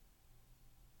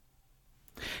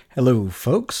Hello,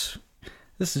 folks.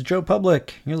 This is Joe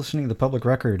Public. You're listening to The Public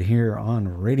Record here on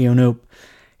Radio Nope.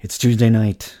 It's Tuesday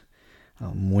night.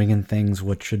 I'm winging things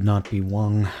what should not be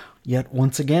wung yet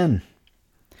once again.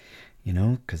 You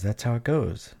know, because that's how it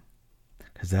goes.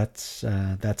 Because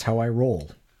that's how I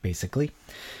roll, basically.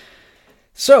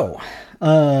 So,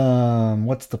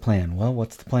 what's the plan? Well,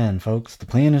 what's the plan, folks? The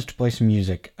plan is to play some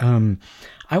music.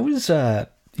 I was, I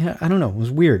don't know, it was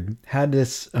weird. Had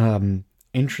this,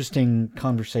 interesting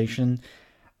conversation,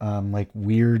 like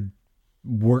weird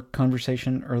work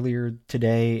conversation earlier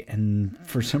today, and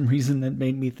for some reason that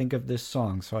made me think of this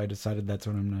song, so I decided that's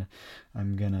what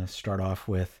I'm gonna start off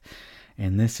with.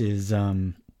 And this is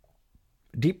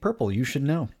Deep Purple, You Should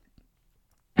Know.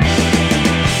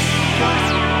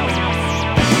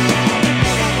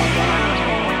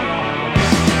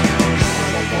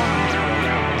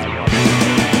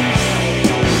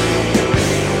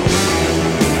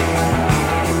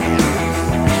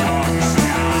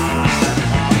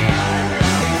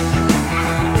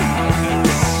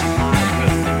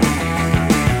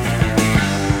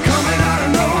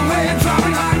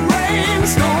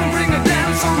 Bring a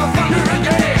dance on the thunder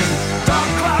again. Dark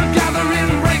cloud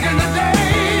gathering, break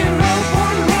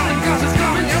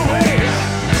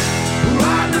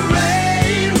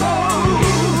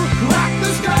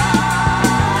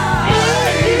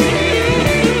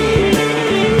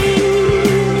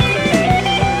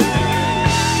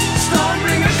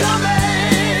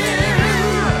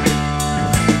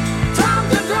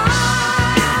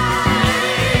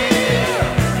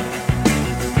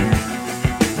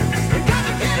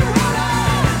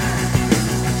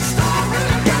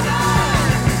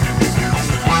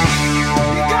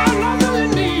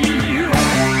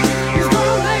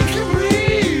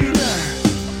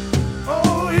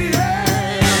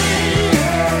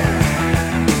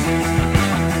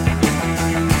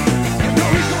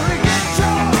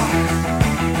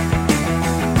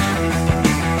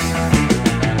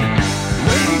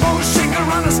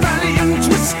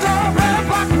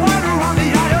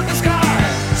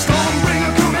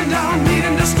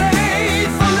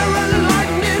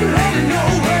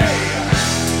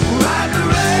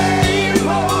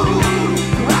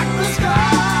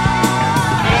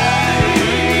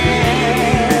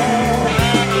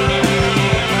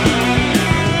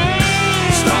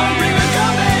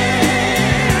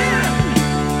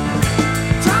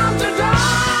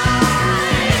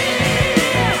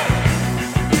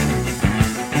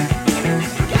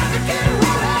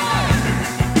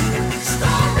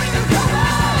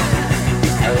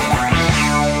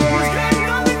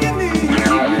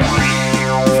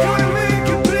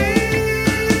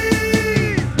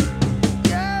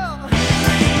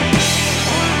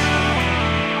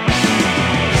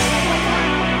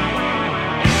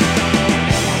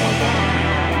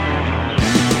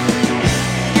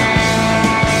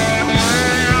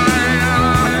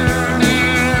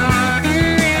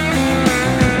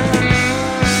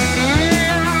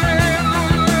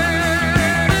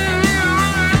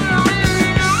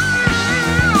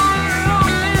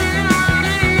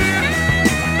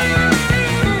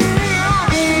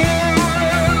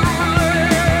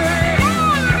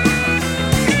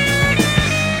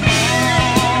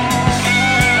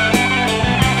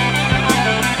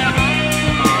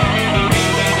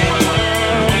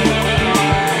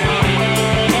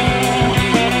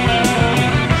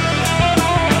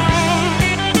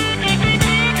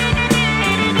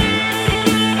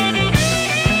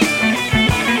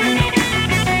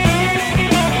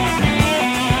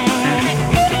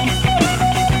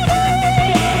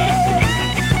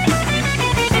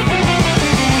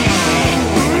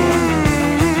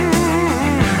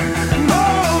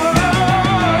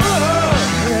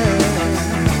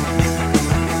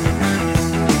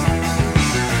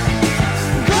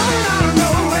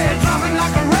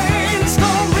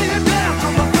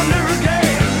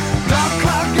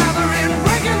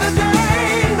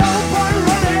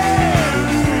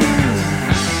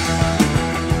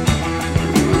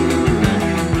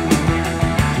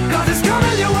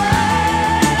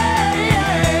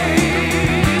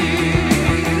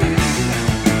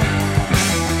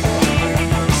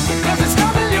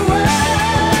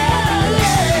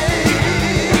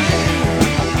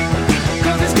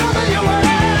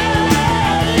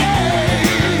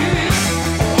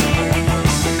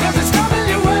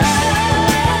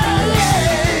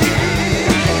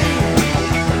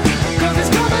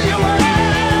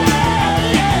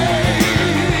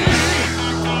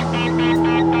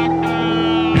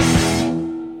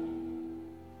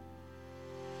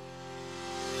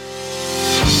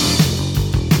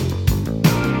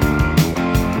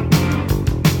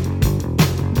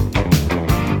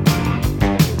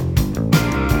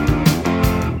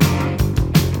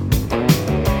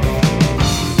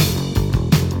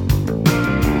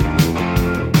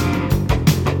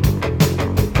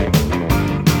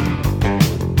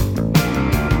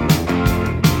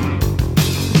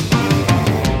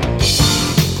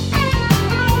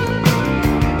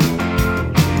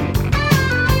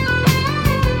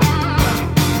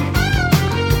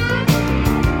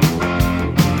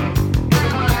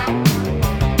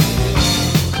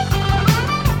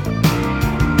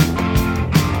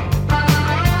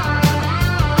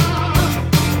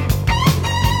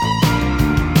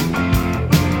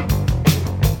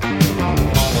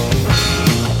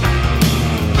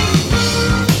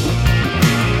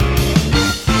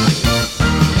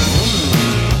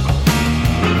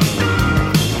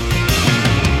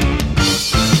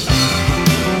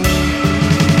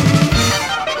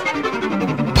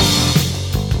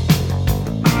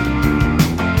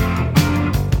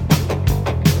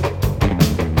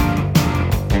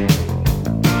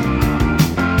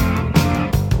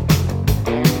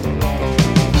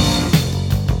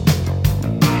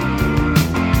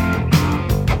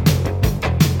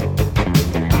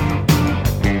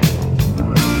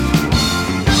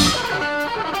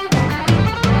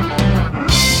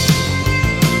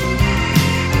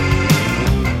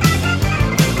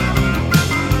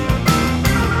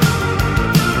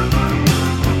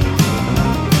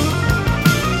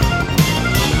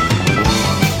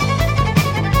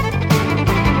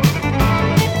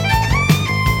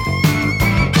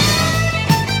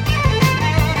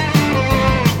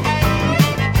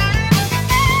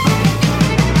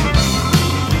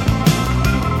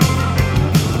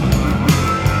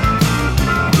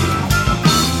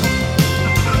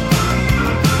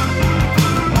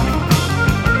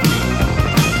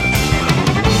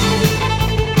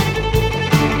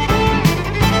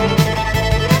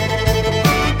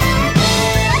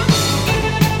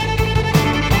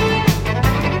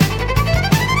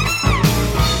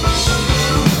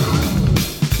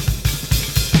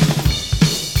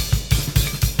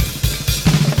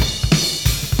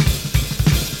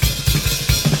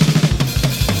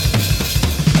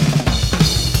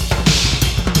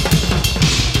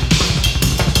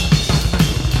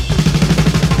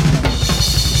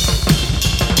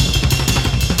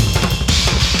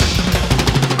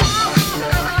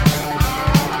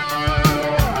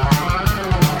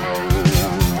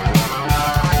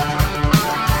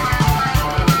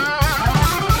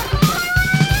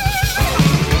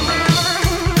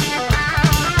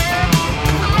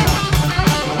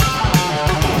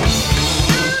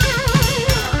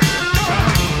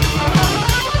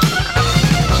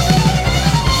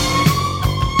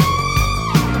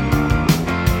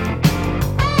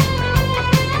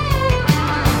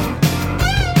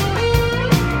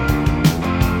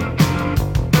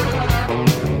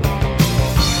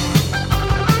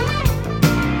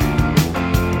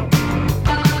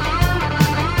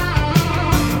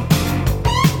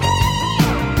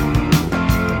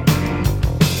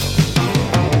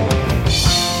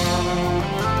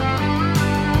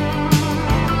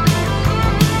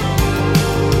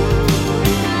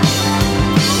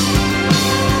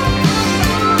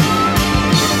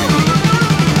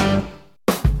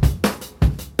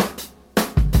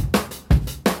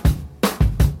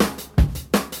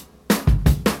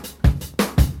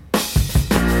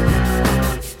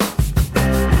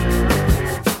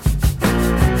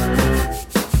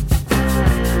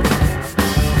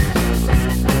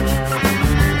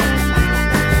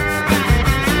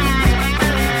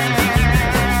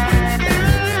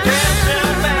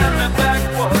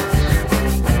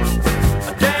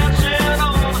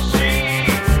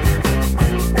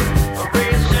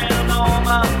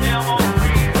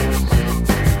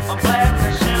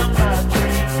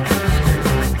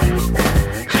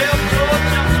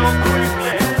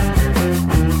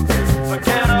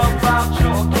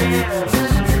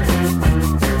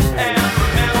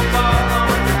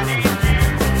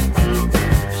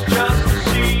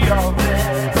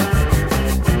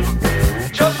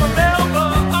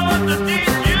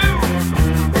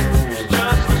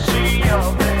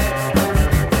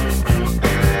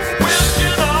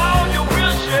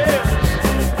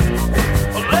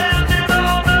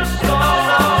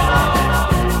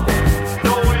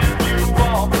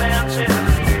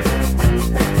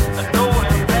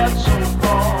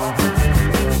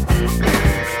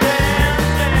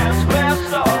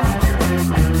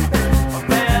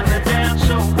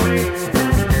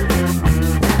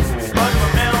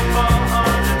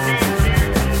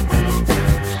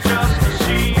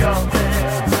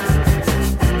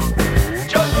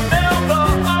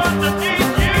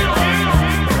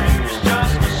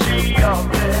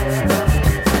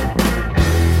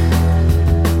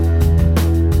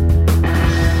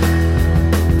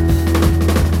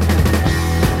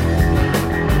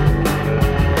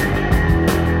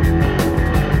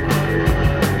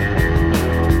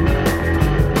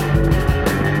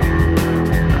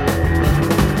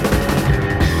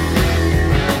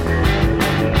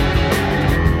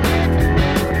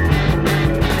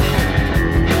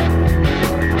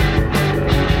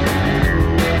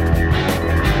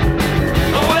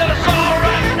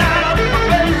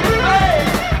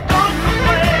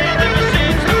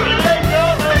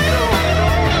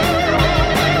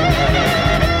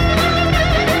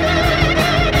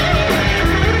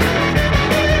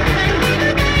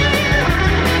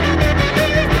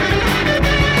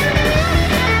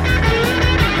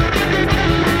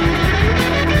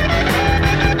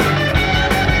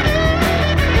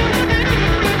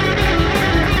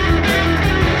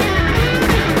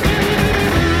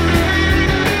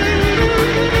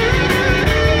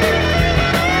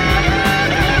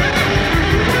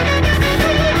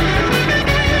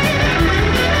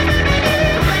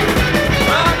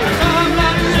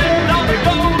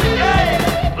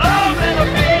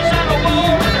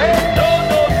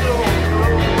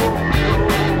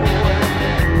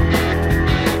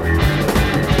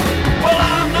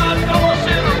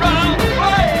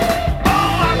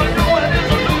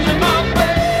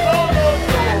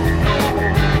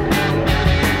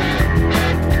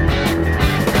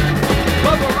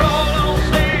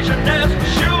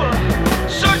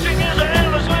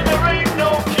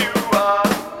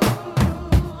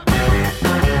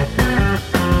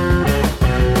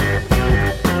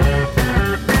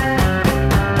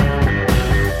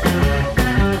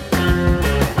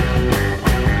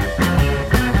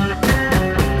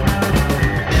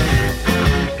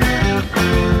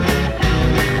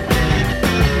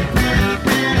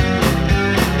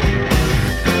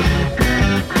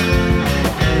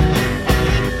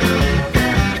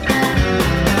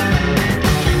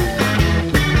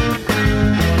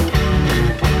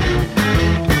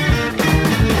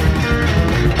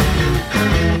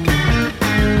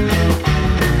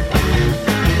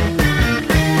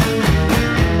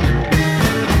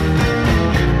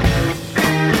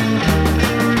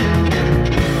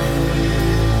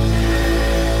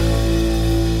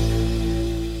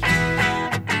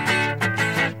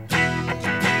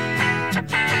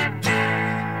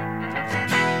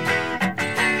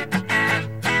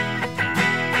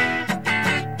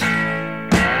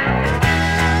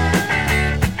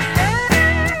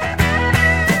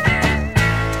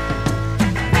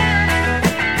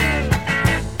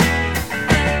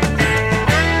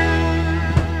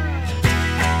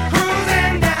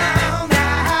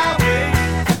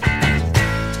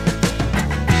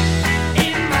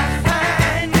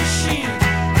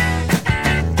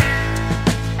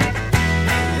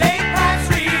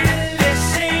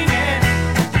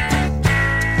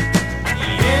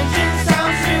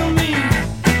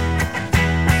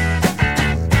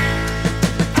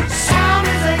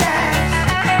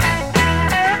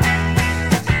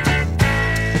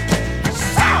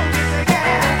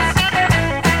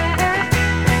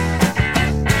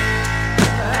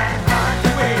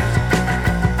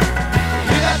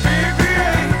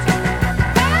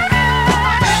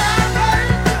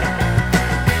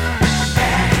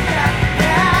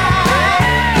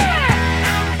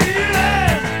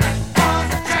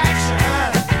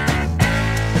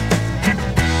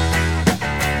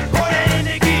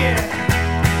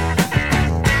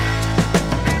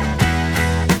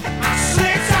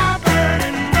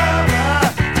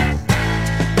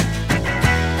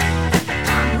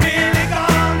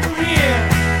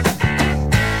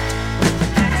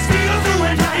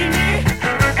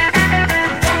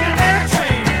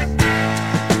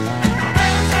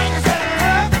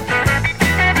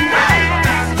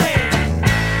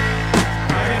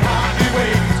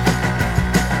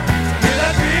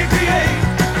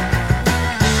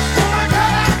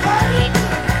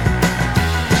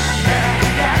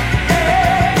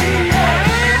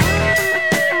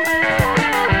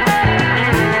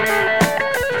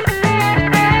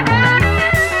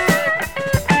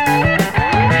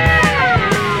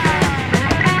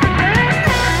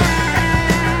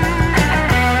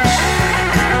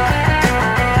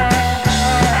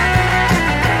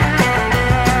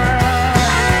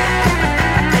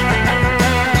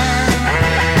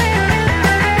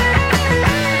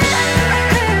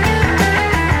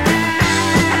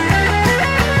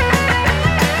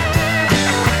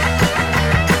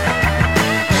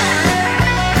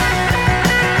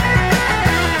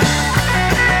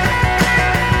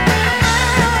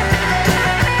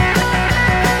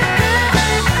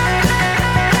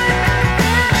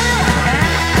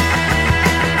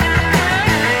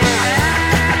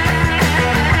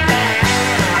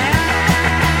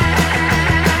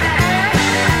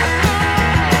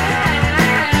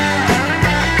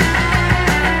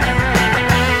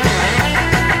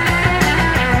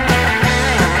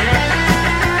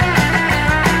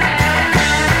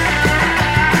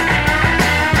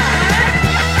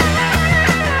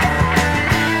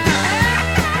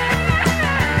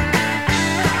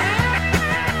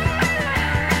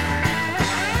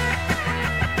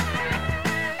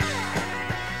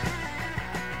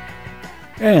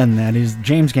And that is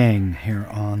James Gang here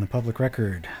on the Public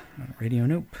Record on Radio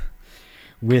Nope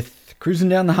with Cruising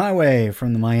Down the Highway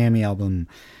from the Miami album.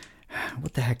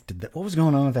 What the heck did that? What was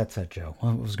going on with that set, Joe?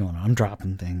 What was going on? I'm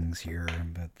dropping things here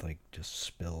that like just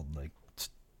spilled like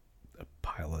a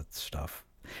pile of stuff.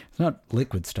 It's not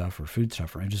liquid stuff or food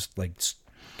stuff. I just like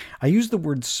I use the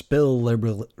word spill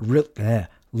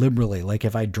liberally. Like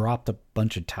if I dropped a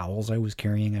bunch of towels I was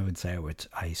carrying, I would say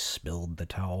I spilled the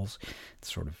towels.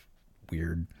 It's sort of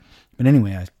weird. But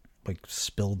anyway, I like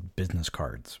spilled business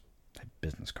cards. I have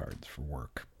business cards for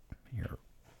work here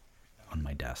on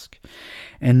my desk.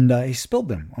 And I spilled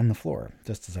them on the floor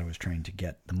just as I was trying to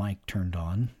get the mic turned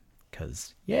on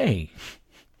because, yay,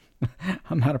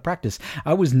 I'm out of practice.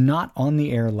 I was not on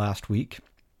the air last week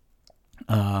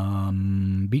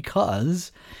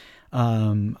because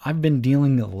I've been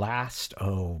dealing the last,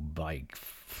 like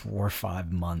 4 or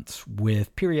 5 months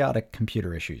with periodic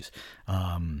computer issues.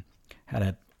 Had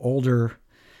an older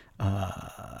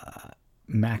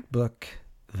MacBook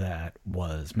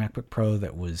Pro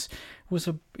that was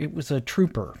a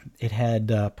trooper. It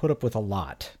had put up with a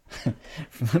lot.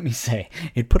 Let me say,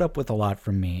 it put up with a lot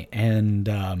from me, and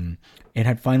it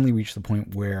had finally reached the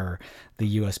point where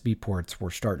the USB ports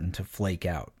were starting to flake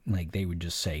out. Like they would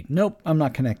just say, "Nope, I'm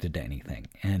not connected to anything."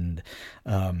 And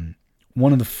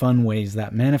one of the fun ways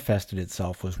that manifested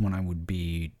itself was when I would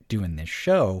be doing this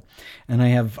show, and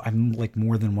I'm like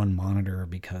more than one monitor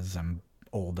because I'm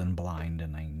old and blind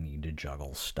and I need to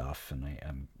juggle stuff, and I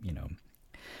am,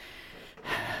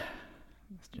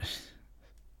 just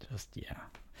yeah.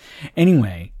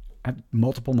 Anyway, I have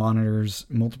multiple monitors,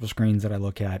 multiple screens that I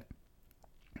look at,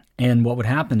 and what would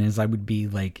happen is I would be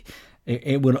like,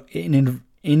 it would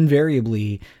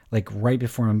invariably, like right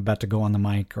before I'm about to go on the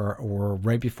mic or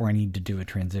right before I need to do a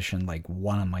transition, like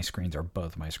one of my screens or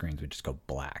both of my screens would just go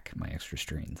black, my extra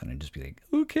screens, and I'd just be like,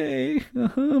 okay,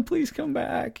 please come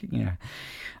back. Yeah.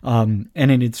 And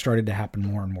it had started to happen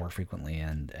more and more frequently,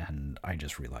 and I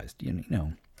just realized,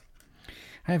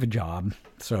 I have a job,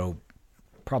 so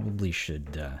probably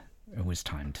it was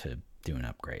time to do an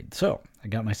upgrade. So I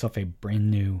got myself a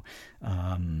brand new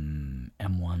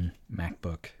M1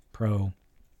 MacBook Pro.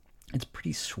 It's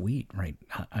pretty sweet, right?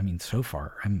 I mean, so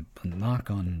far, I'm knock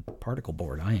on particle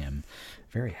board. I am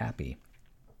very happy.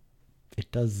 It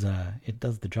does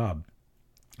the job.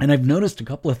 And I've noticed a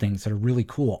couple of things that are really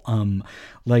cool.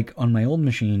 Like on my old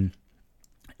machine,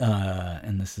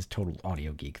 and this is total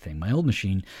audio geek thing. My old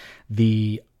machine,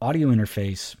 the audio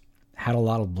interface had a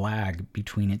lot of lag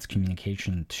between its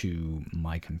communication to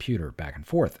my computer back and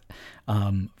forth.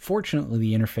 Fortunately,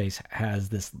 the interface has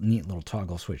this neat little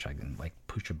toggle switch. I can like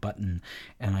push a button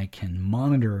and I can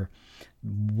monitor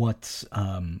what's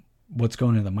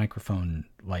going to the microphone,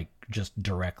 like just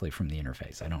directly from the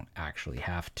interface. I don't actually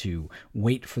have to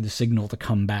wait for the signal to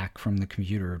come back from the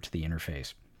computer to the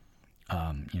interface.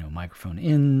 Microphone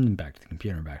in, back to the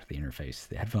computer, back to the interface,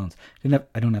 the headphones. I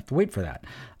don't have to wait for that.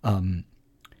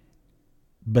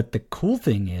 But the cool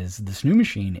thing is this new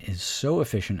machine is so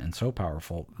efficient and so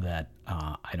powerful that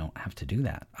I don't have to do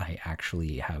that. I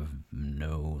actually have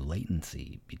no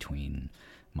latency between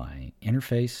my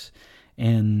interface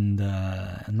and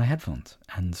my headphones.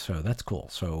 And so that's cool.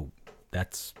 So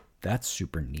that's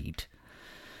super neat.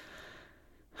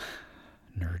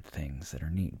 Nerd things that are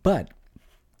neat. But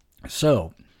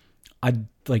so I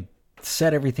like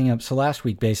set everything up. So last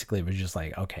week basically it was just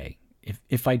like, okay,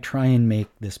 if I try and make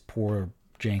this poor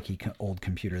janky old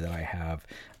computer that I have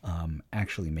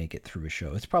actually make it through a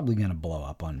show, it's probably going to blow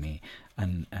up on me,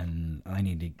 and I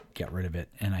need to get rid of it.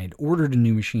 And I'd ordered a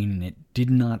new machine, and it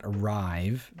did not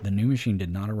arrive. The new machine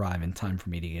did not arrive in time for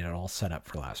me to get it all set up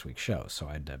for last week's show, so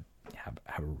I had to have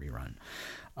a rerun.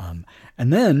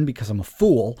 And then, because I'm a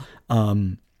fool,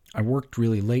 I worked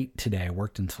really late today. I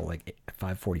worked until like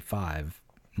 5:45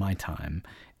 my time,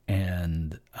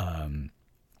 and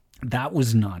that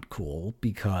was not cool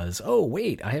because, oh,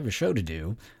 wait, I have a show to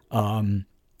do.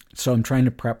 So I'm trying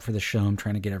to prep for the show. I'm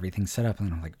trying to get everything set up.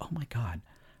 And I'm like, oh, my God,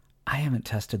 I haven't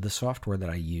tested the software that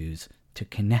I use to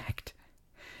connect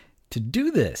to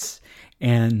do this.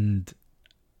 And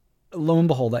lo and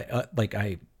behold,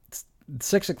 I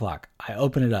 6 o'clock, I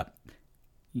open it up.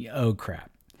 Oh,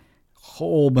 crap.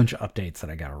 Whole bunch of updates that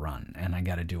I got to run, and I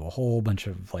got to do a whole bunch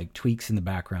of like tweaks in the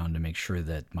background to make sure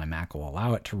that my Mac will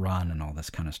allow it to run and all this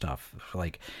kind of stuff.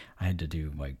 Like I had to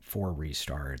do like 4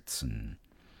 restarts, and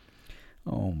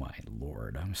oh my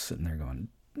Lord, I'm sitting there going,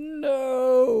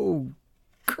 no,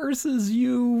 curses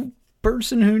you,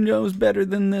 person who knows better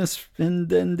than this and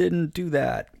then didn't do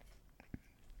that.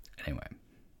 Anyway,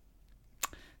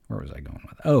 where was I going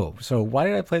with it? Oh, so why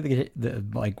did I play the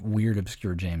like weird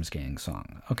obscure James Gang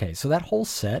song? Okay, so that whole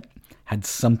set had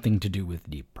something to do with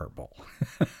Deep Purple.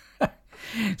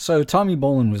 So Tommy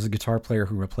Bolin was the guitar player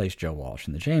who replaced Joe Walsh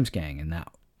in the James Gang, and that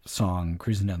song,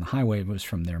 Cruising Down the Highway, was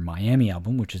from their Miami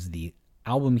album, which is the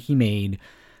album he made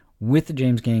with the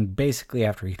James Gang basically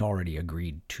after he'd already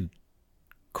agreed to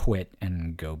quit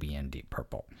and go be in Deep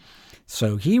Purple.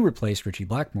 So he replaced Ritchie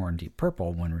Blackmore in Deep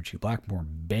Purple when Ritchie Blackmore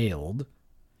bailed.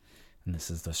 And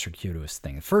this is the circuitous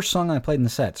thing. The first song I played in the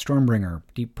set, Stormbringer,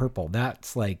 Deep Purple,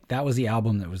 that was the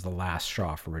album that was the last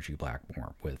straw for Ritchie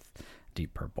Blackmore with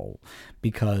Deep Purple,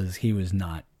 because he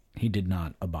did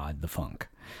not abide the funk.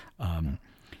 And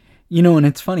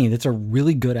it's funny, that's a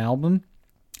really good album.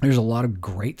 There's a lot of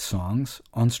great songs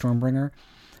on Stormbringer,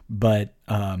 but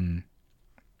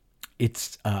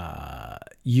it's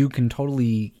you can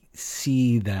totally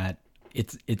see that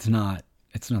it's not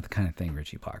the kind of thing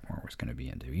Ritchie Blackmore was going to be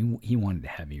into. He wanted a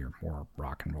heavier, more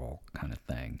rock and roll kind of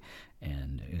thing,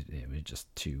 and it was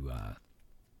just too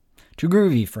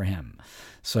groovy for him.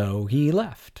 So he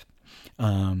left.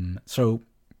 And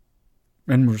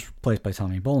was replaced by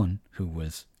Tommy Bolin, who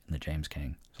was in the James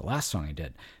Gang. The last song he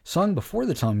did. Song before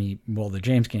the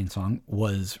James Gang song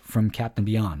was from Captain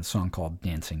Beyond, a song called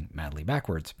Dancing Madly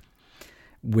Backwards,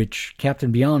 which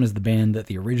Captain Beyond is the band that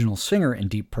the original singer in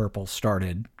Deep Purple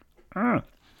started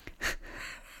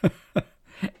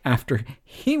after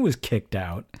he was kicked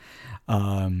out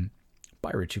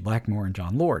by Ritchie Blackmore and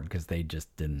John Lord, because they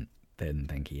just didn't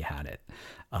think he had it.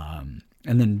 And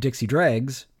then Dixie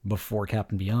Dregs, before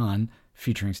Captain Beyond,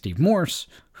 featuring Steve Morse,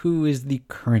 who is the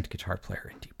current guitar player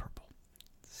in Deep Purple.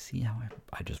 See how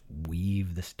I just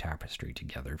weave this tapestry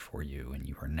together for you, and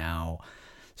you are now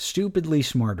stupidly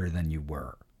smarter than you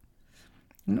were.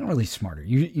 Not really smarter.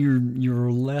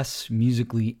 You're less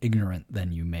musically ignorant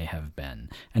than you may have been.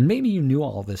 And maybe you knew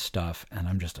all this stuff, and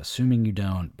I'm just assuming you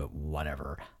don't, but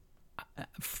whatever.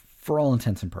 For all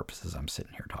intents and purposes, I'm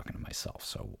sitting here talking to myself,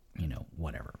 so,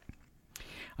 whatever.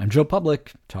 I'm Joe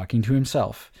Public, talking to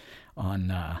himself on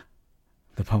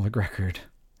the Public Record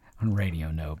on Radio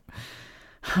Nope.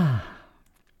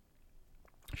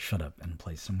 Shut up and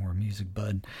play some more music,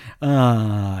 bud.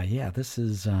 This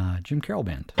is Jim Carroll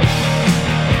Band.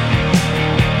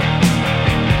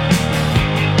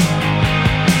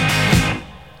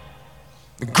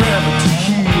 The gravity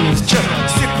heals,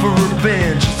 just sick for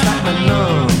revenge. It's like my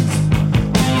lungs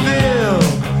filled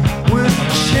with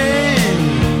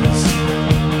chains.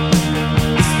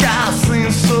 The sky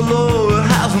seems so low, it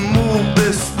hasn't moved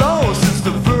this slow since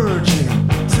the Virgin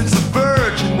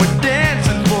went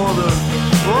dancing for the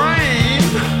rain.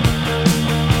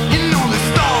 You know the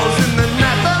stars in the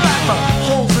night, they're like the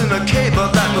holes in a cable,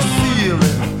 like the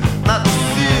ceiling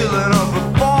of a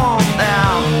bombed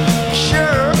down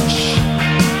church.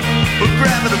 But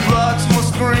gravity blocks my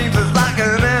screams, it's like an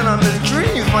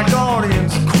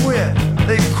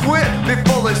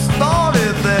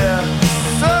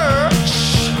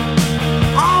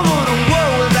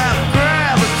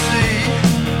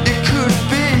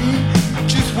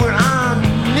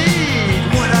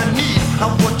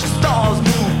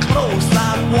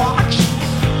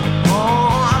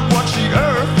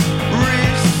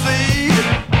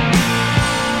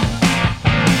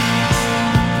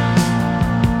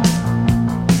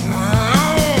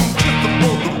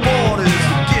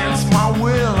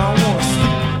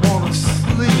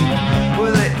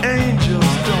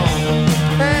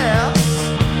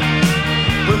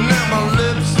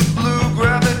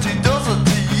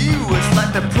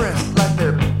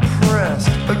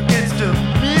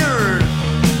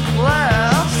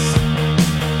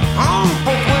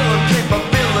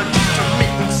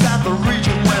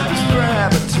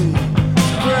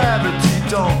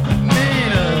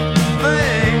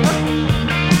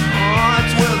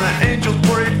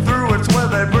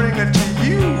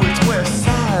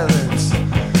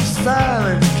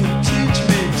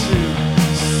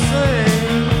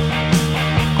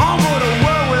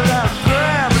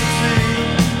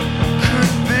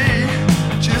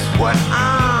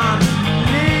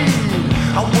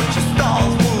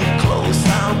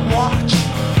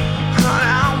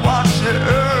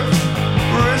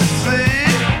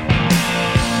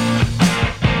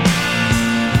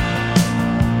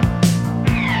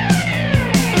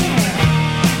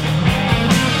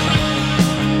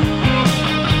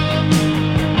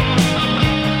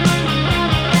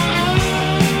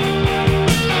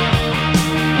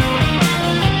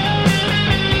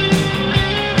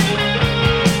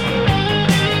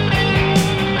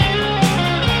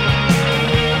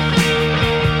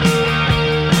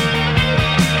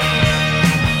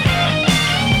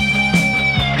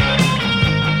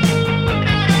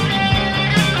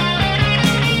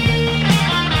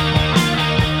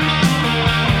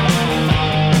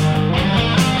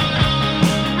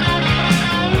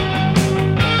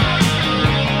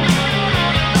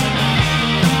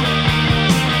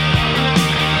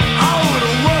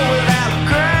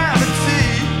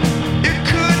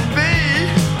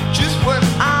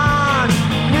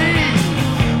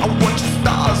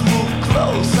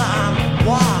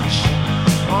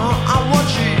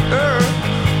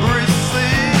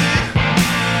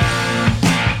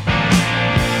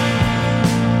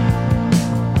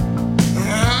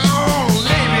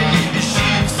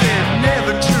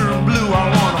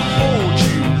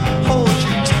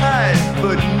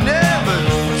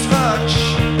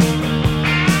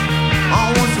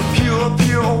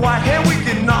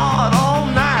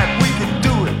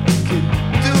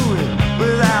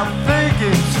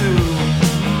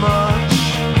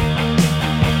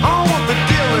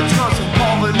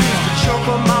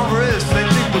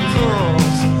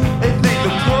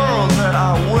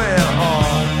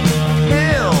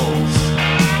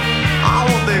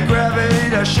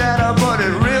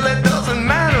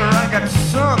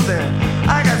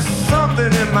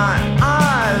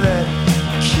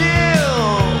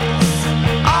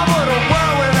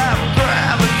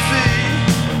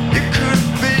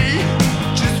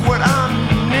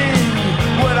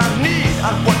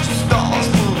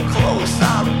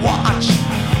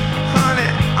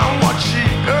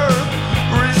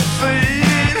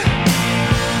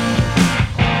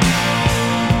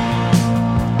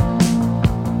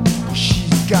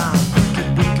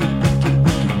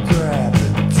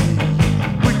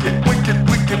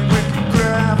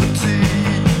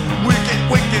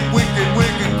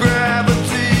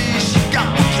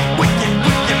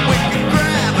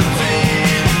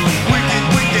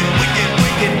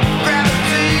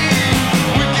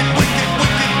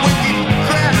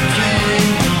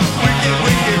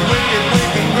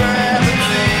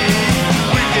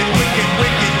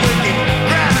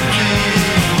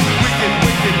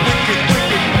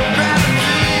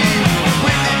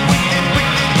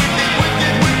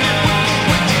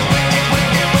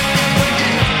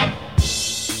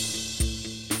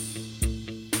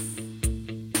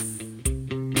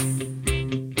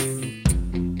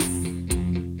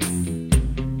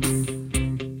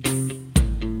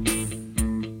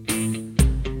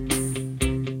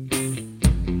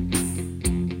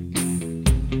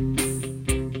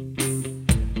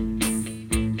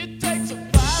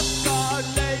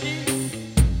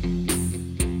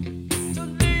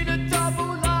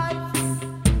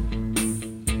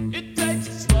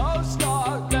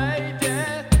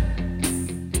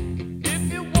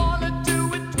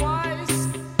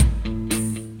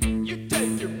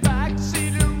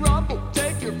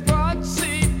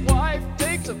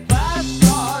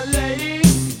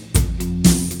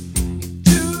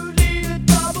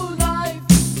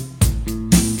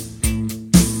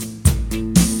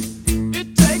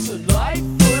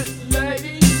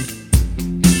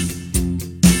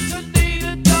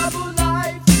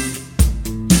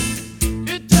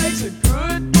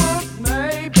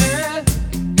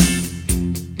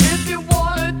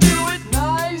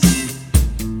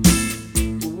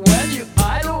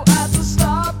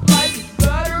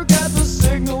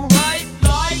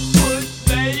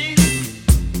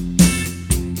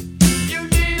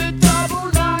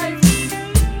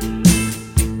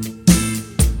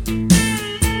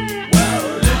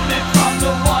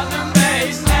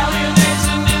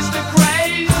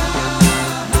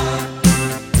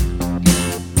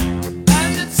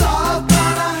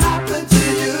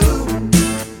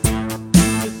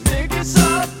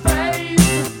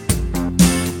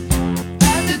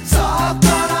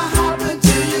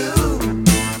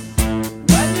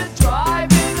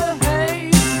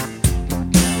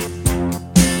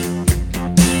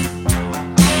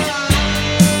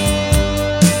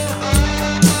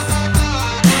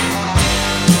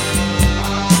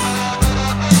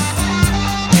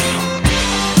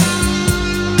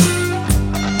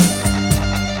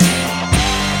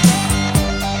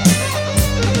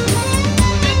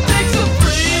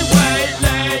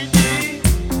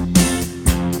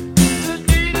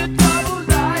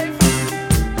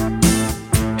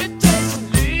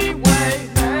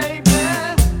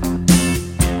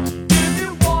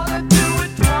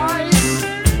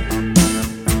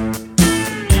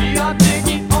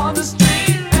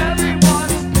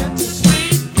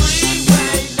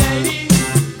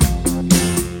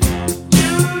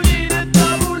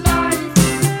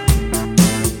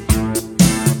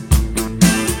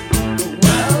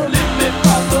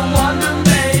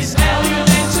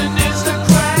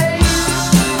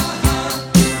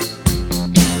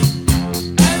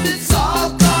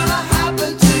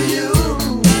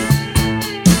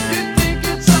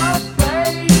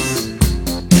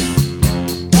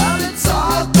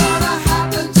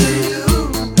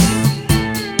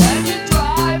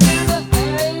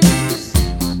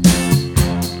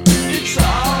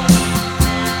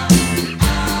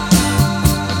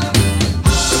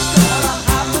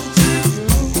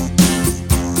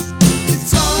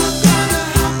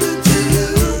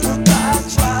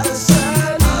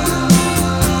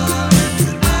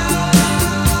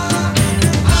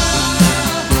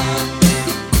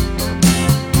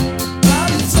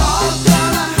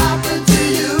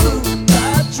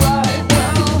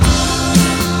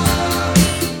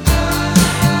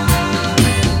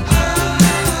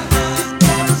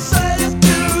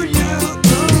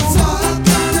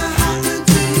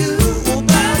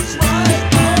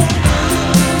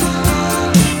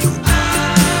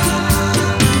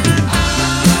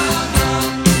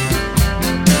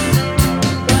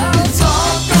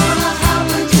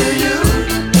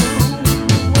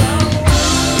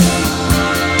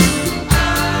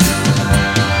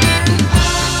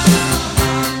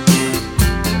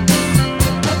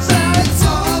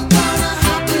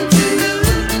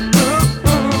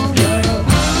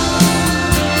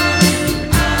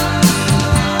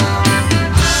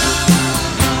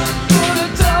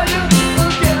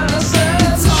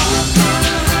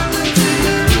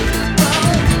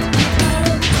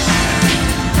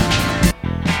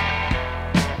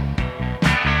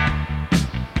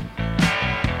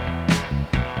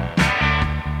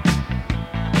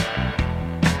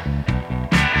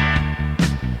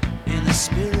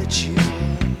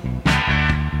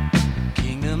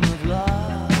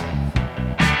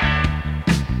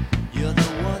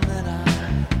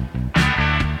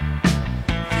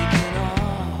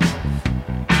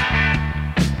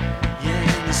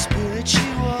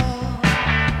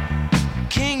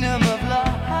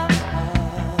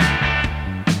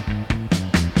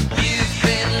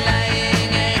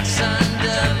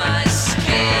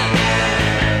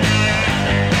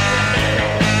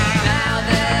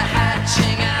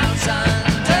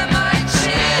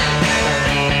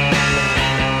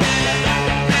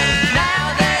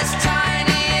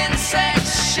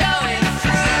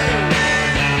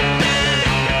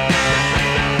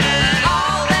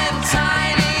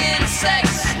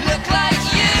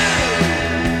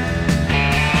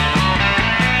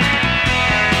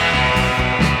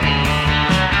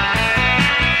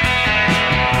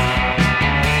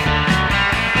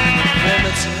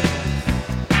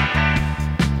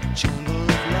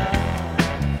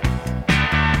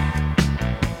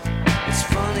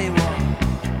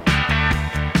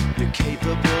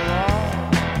unspeakable awe.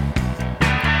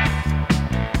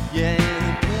 Yeah, in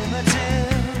the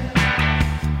primitive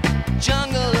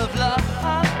jungle of love.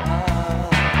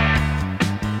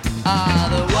 Ah,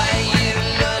 the way you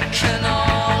look and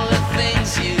all the things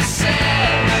you say.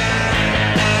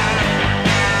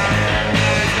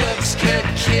 Looks could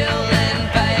kill, then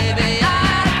baby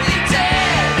I'd be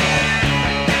dead.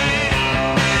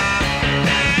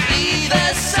 Either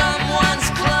someone's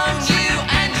cloned you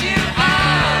and you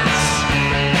aren't,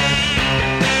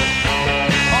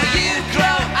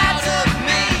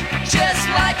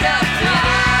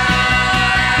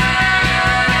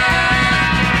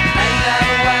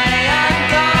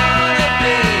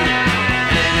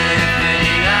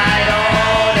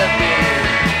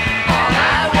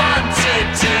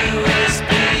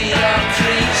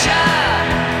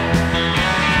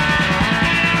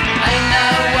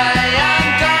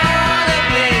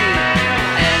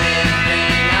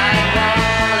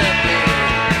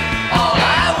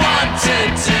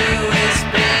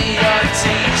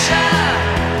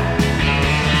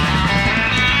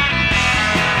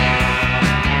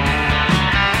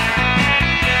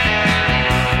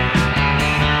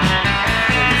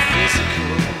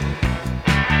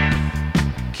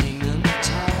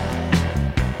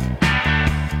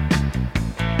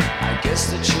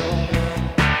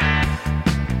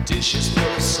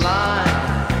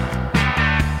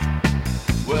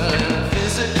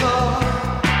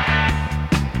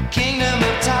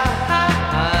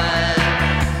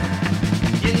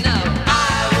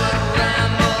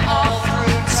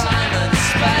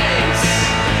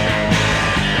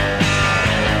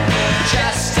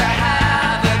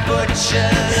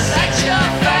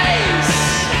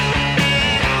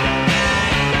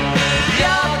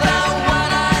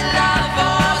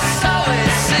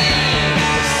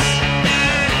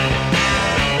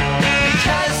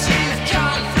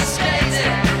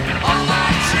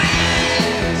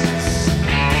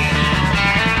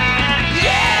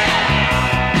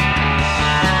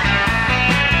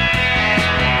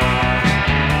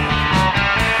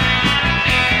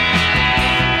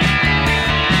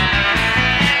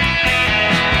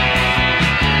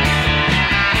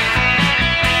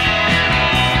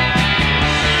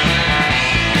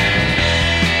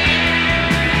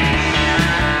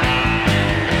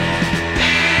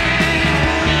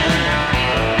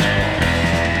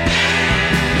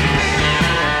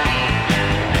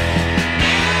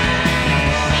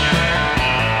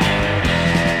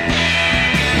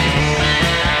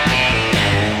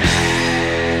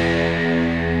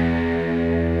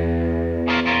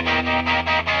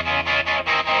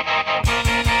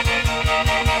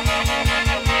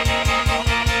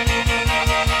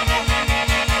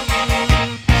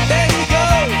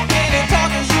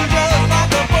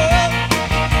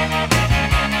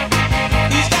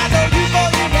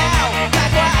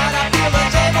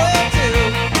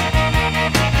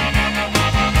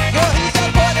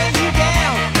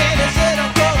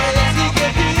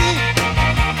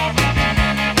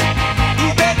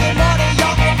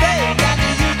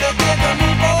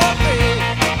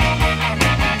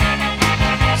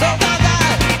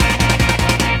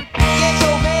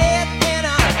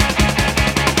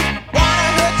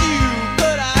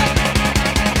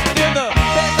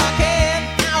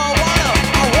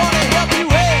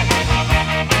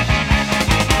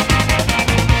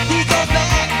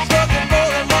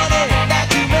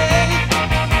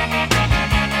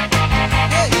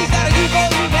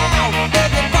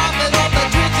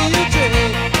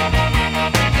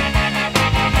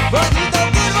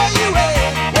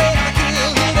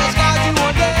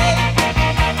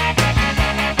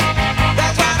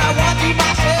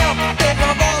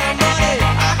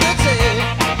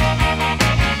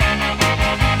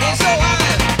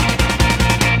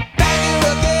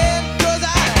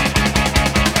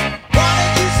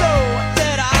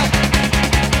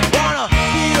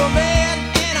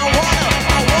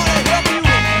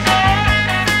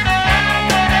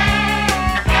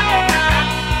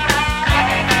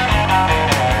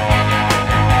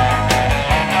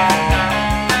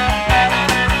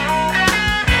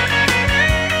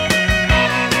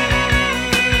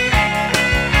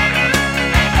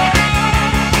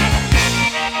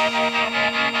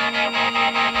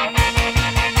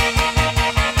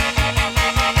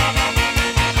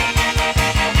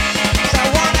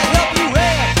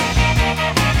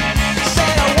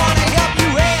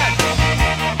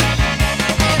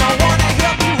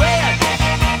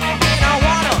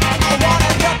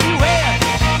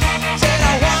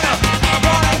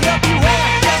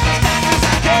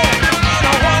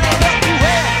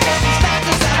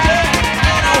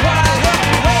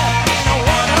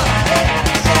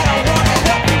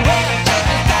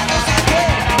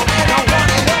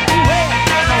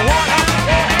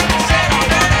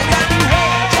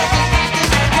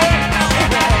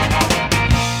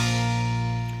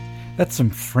 That's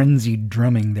some frenzied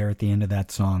drumming there at the end of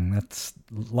that song. That's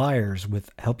Liars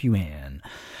with Help You Ann.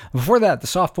 Before that, the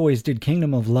Soft Boys did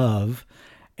Kingdom of Love.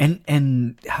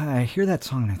 And I hear that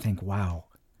song and I think, wow,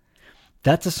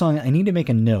 that's a song I need to make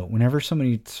a note. Whenever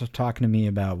somebody's talking to me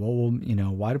about, well, you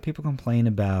know, why do people complain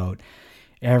about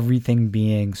everything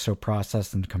being so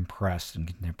processed and compressed in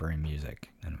contemporary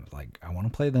music? And I was like, I want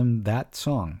to play them that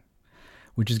song,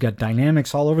 which has got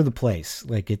dynamics all over the place.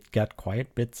 Like, it's got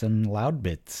quiet bits and loud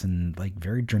bits and like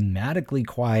very dramatically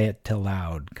quiet to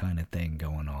loud kind of thing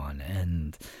going on.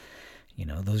 And, you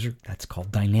know, that's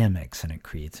called dynamics, and it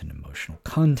creates an emotional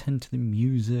content to the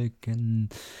music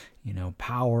and, you know,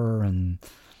 power, and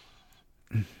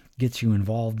gets you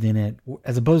involved in it,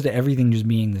 as opposed to everything just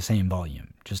being the same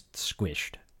volume, just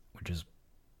squished, which is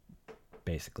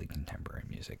basically contemporary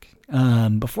music.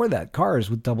 Before that, Cars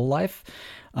with Double Life.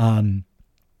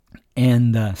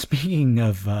 And speaking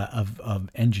of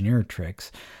engineer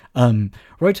tricks,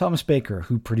 Roy Thomas Baker,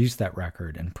 who produced that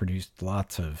record and produced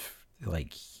lots of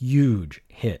like huge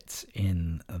hits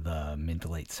in the mid to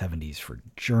late 70s for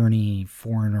Journey,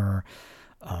 Foreigner,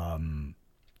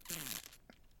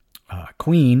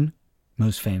 Queen,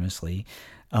 most famously,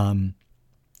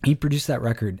 he produced that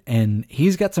record, and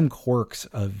he's got some quirks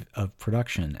of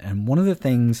production. And one of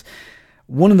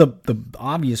the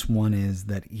obvious one is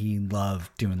that he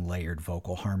loved doing layered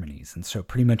vocal harmonies. And so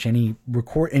pretty much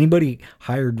anybody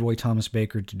hired Roy Thomas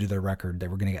Baker to do their record, they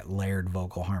were going to get layered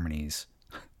vocal harmonies,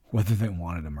 whether they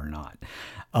wanted them or not.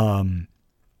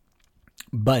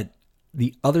 But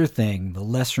the other thing, the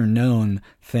lesser known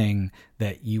thing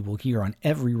that you will hear on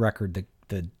every record that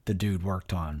the dude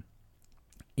worked on,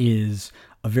 is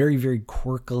a very, very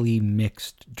quirkily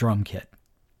mixed drum kit.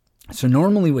 So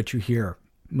normally what you hear,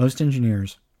 most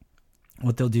engineers,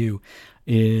 what they'll do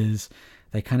is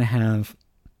they kind of have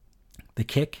the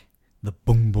kick, the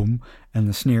boom boom, and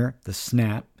the snare, the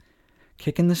snap,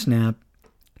 kick and the snap,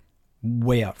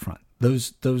 way out front.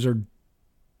 Those are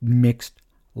mixed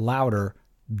louder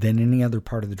than any other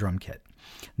part of the drum kit.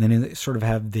 And then they sort of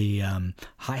have the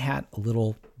hi-hat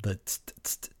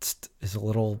is a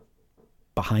little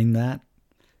behind that.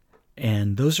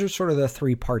 And those are sort of the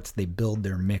three parts they build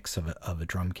their mix of a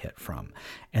drum kit from.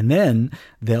 And then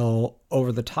they'll,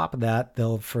 over the top of that,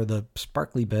 for the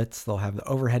sparkly bits, they'll have the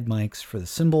overhead mics for the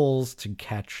cymbals to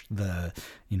catch the,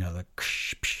 you know, the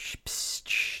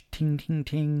ting, ting,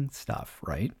 ting stuff,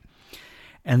 right?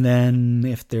 And then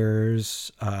if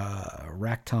there's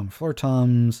rack tom, floor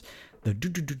toms, the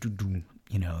do,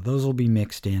 you know, those will be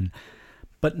mixed in,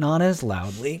 but not as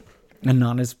loudly and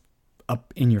not as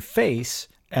up in your face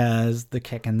as the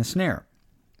kick and the snare.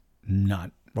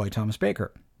 Not Roy Thomas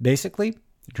Baker. Basically,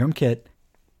 the drum kit,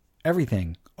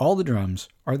 everything, all the drums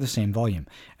are the same volume.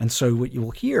 And so what you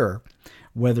will hear,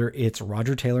 whether it's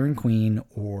Roger Taylor and Queen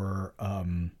or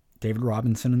David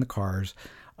Robinson and the Cars,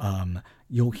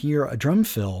 you'll hear a drum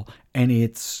fill, and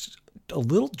it's a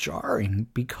little jarring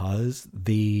because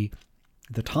the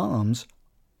toms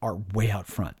are way out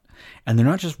front. And they're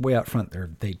not just way out front.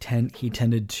 He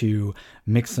tended to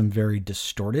mix them very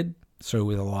distorted, so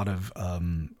with a lot of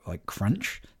like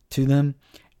crunch to them,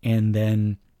 and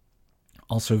then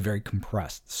also very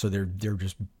compressed. So they're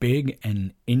just big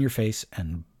and in your face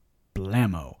and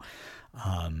blammo.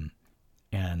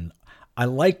 And I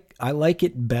like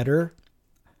it better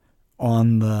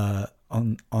on the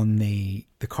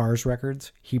Cars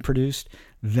records he produced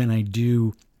than I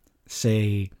do,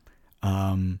 say,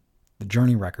 the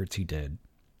Journey records he did,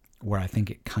 where I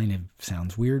think it kind of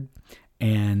sounds weird,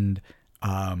 and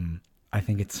I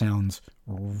think it sounds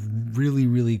really,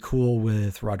 really cool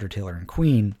with Roger Taylor and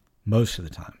Queen most of the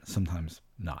time, sometimes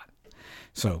not.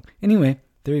 So anyway,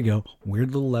 there you go.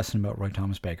 Weird little lesson about Roy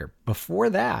Thomas Baker. Before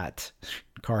that,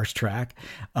 Cars track,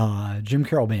 Jim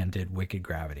Carroll Band did Wicked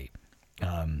Gravity.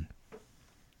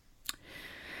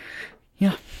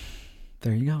 Yeah,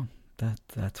 there you go.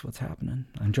 That's what's happening.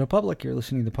 I'm Joe Public. You're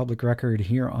listening to The Public Record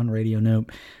here on Radio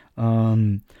Nope.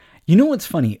 You know what's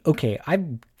funny? Okay,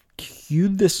 I've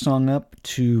queued this song up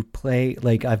to play.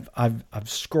 Like I've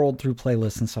scrolled through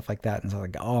playlists and stuff like that, and so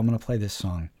like, oh, I'm gonna play this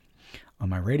song on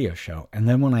my radio show. And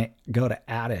then when I go to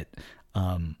add it,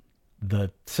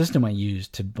 the system I use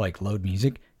to like load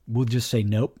music will just say,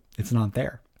 nope, it's not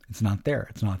there. It's not there.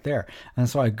 It's not there. And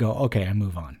so I go, okay, I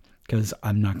move on, because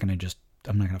I'm not gonna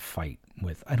fight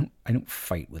with, I don't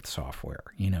fight with software.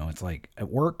 You know, it's like it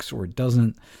works or it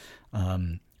doesn't.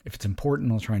 If it's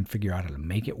important, I'll try and figure out how to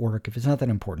make it work. If it's not that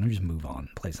important, I'll just move on,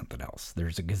 play something else.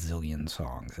 There's a gazillion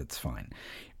songs. It's fine.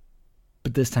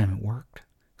 But this time it worked.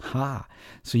 Ha!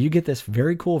 So you get this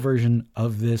very cool version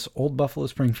of this old Buffalo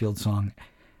Springfield song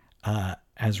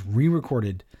as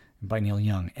re-recorded by Neil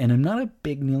Young. And I'm not a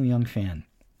big Neil Young fan,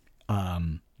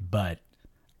 but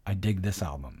I dig this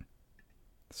album.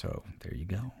 So there you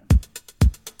go.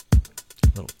 A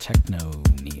little techno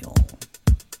Neil.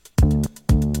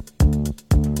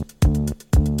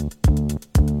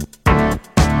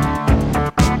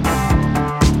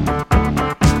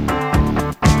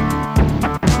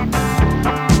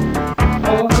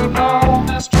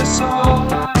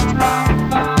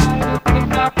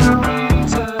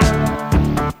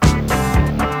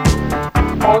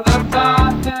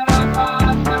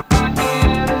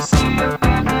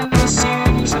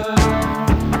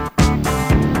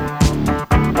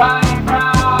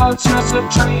 Just a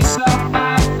trace of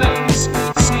my face,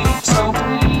 it seems so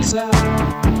pleasing.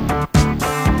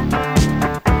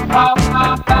 I'm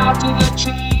about to the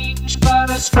change, but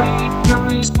a stranger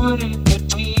is putting the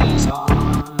tease on.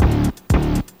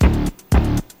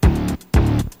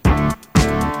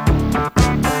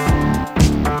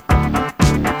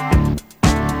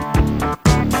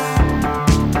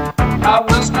 I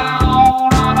was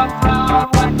down on a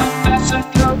crowd when the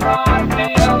messenger brought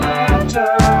me a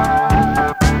letter.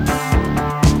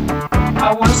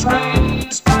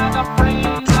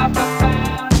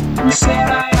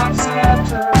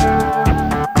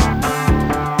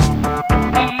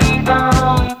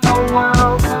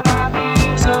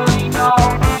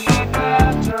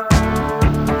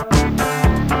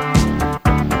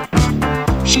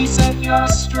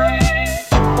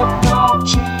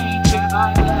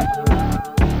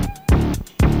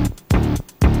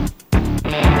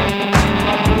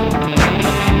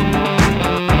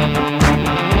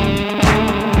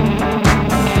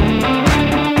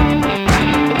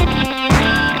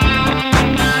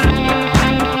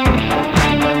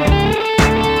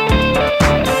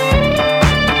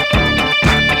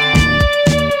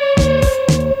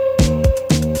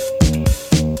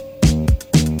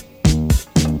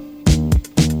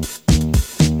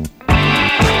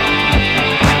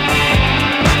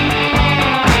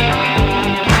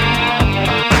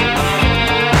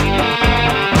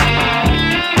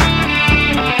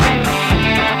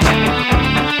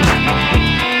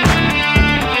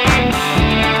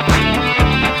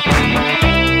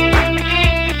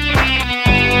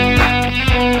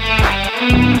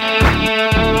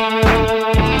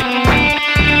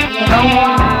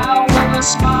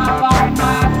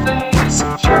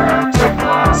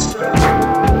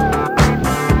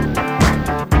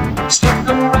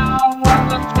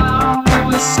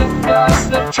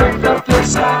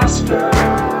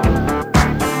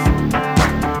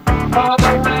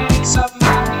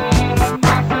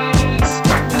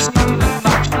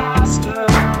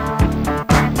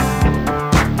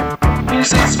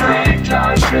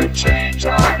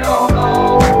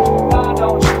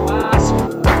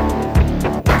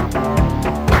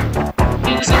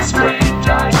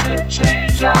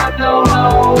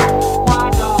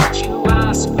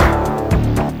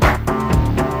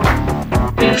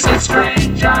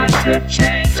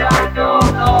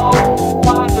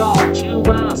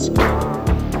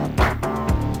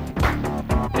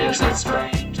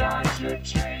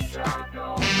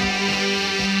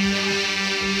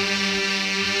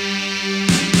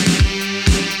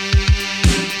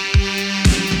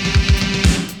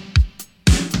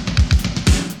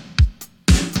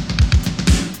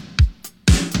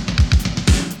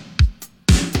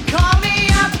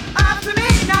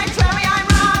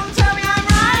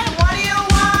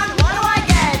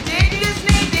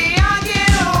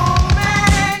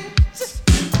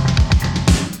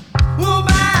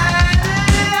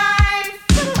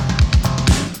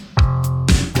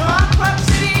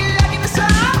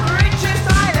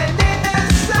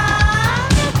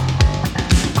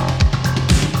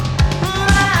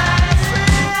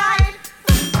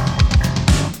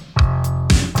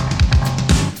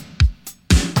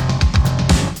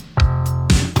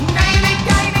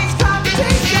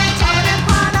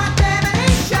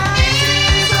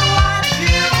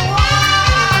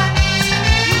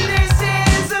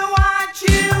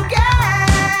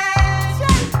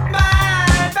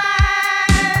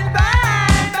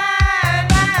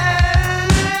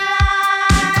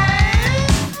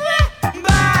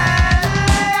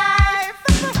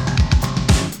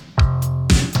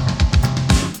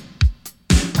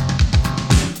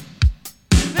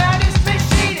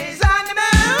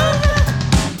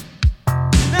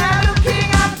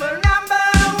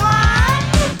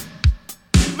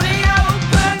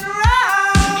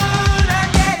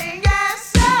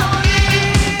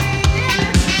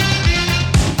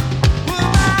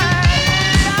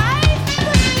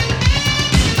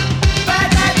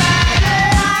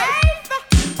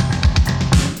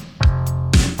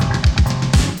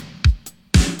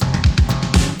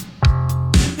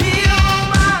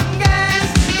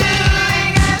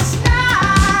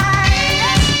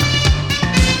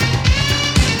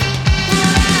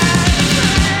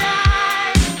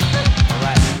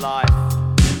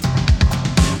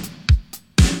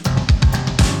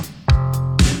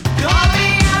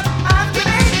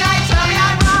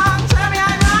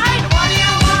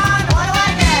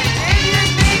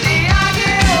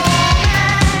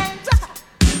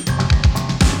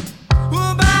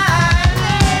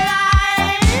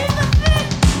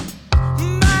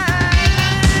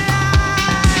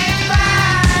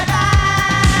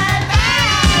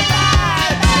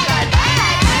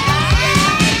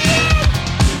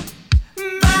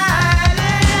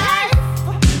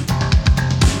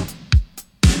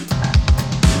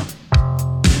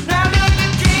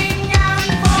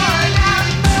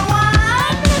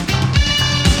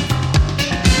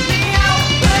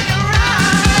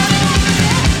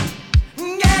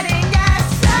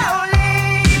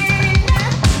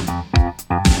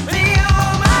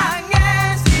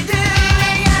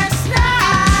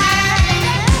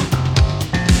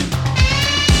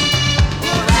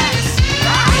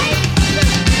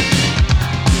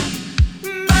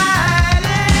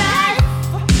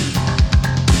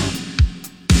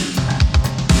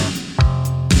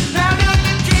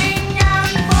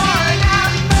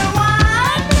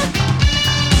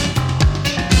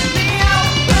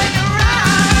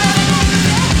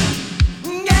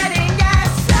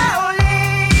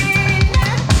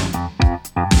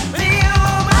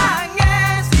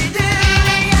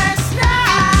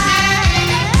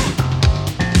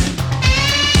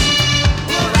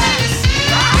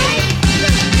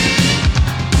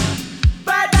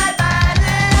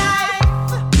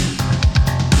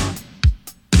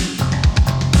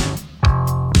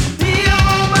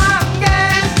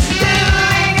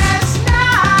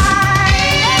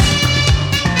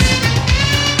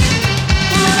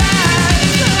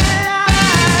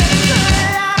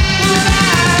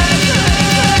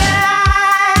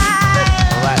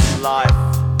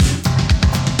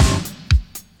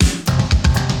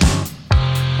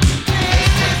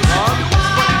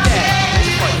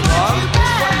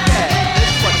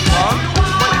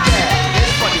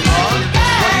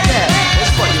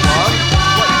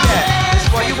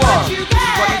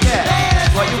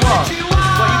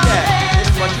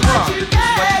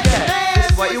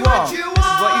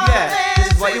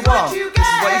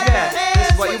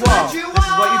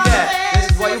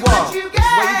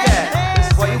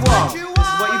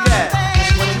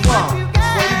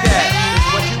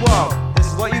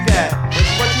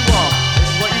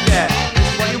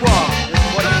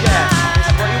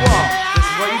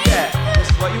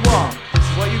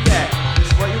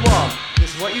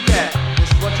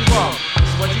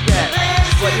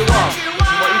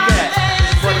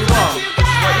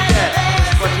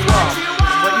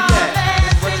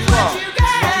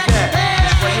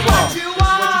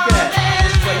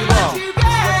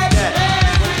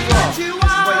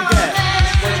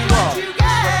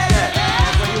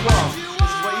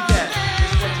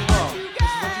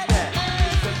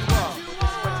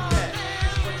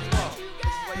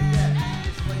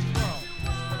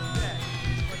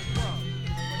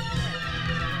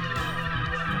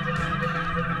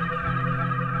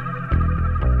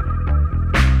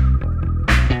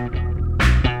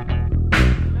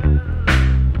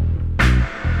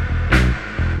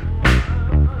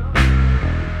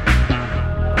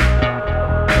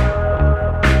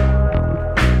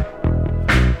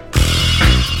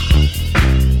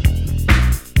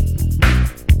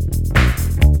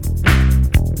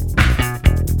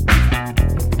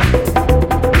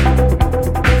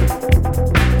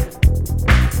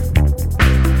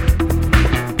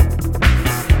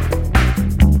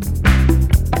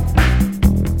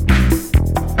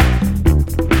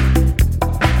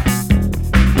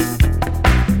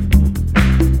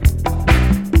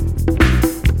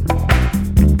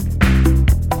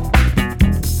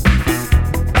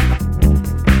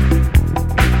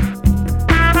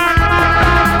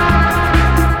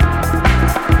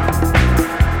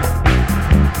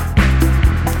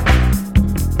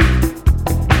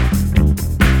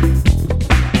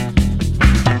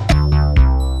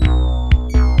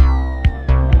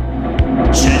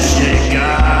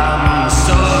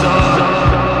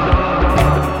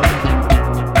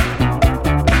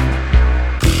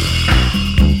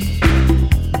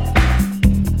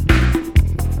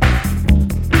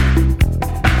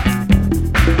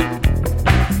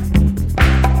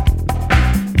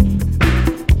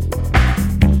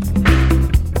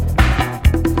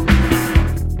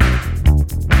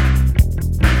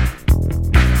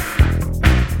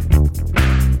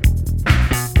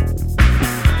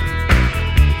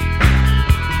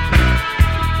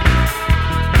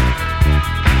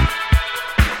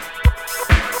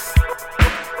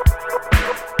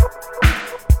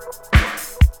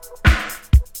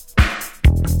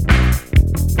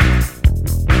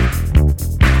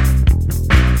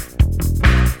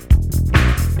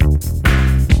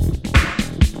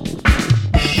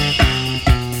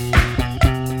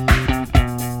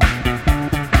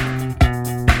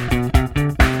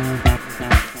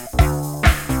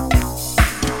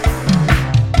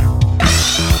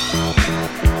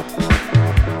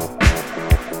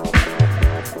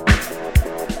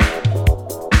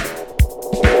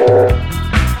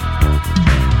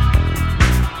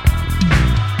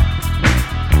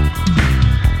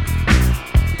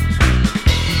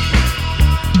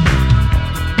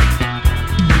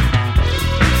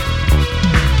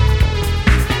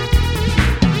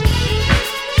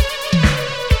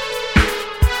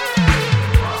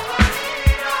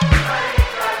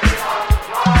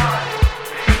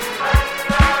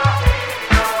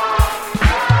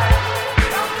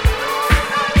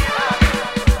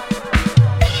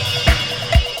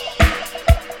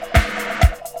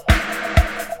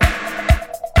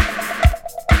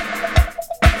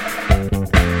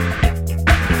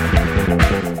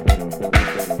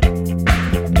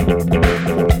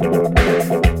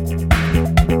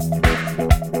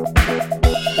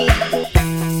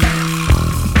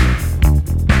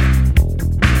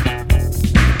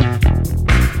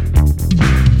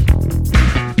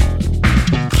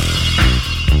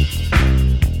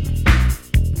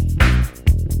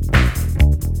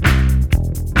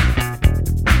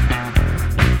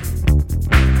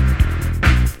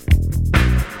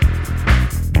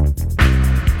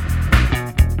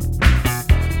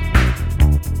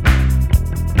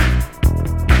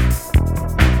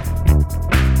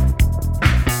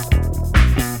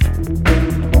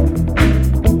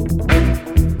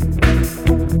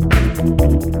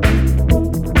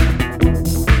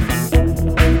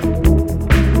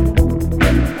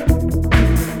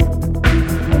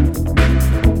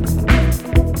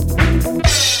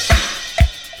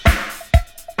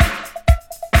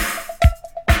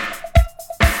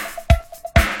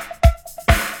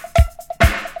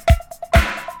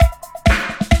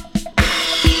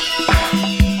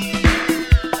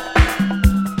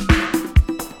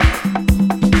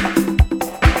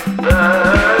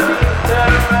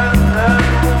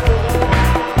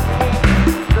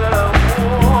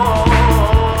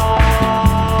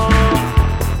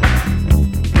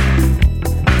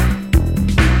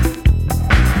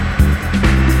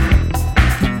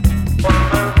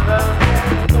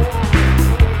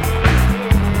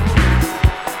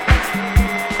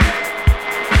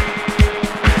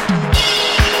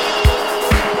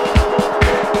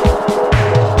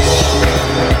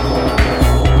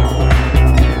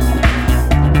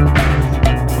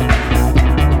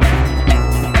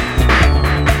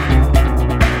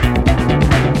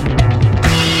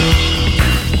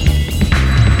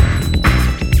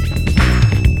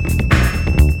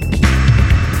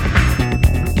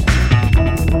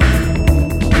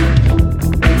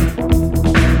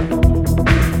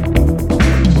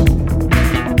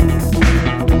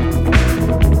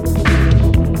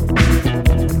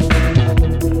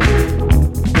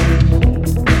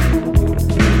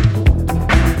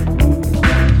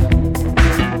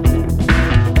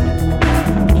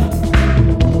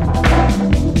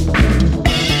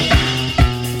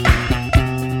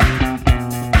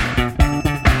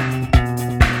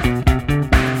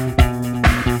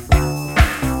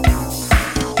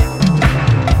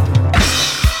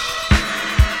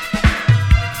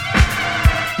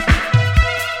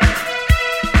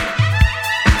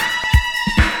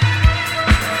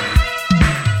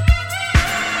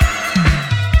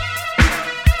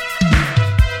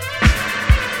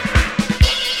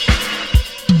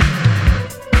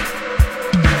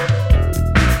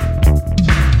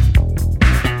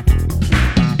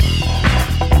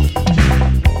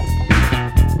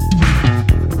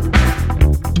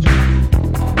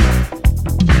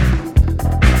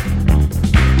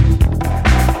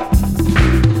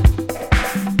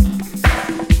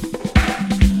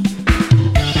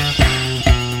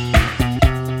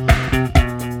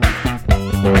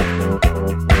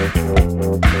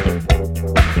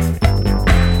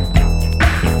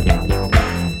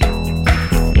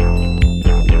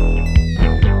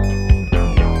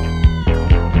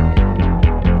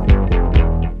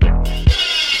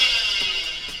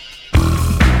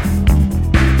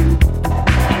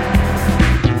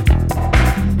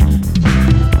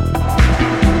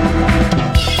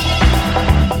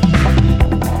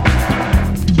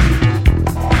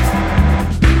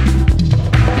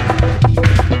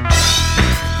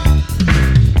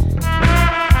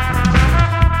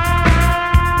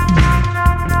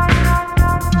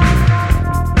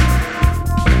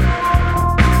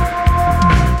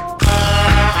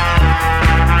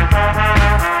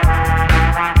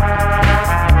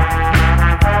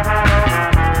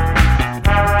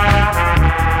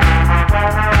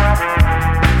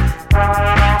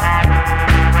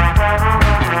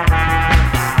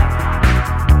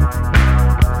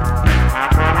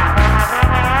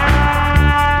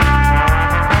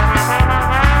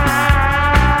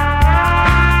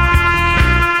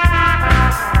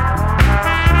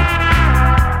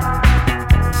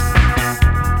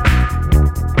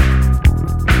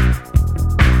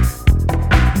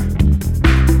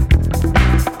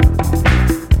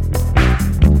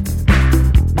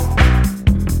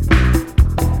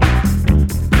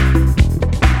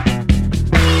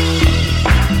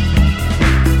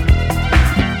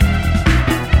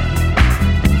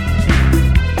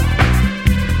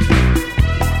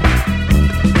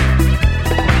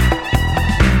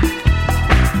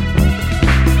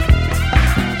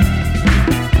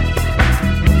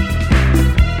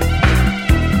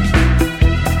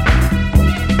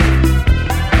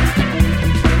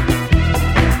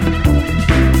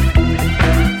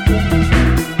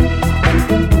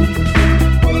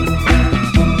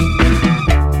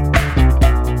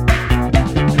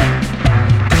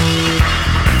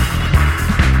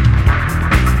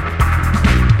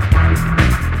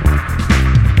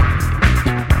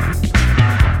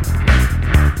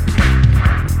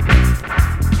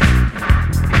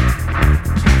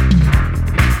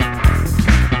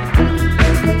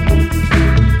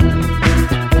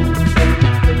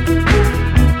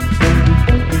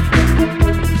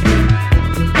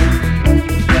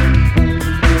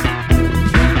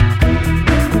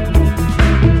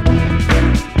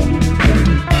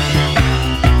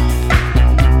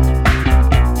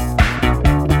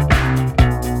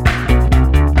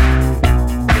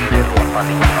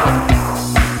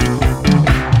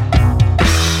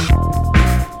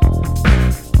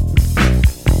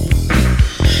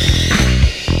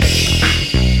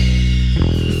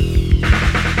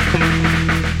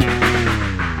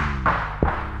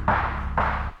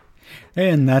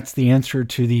 And that's the answer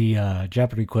to the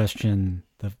Jeopardy question,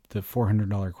 the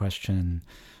 $400 question.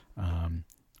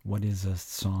 What is a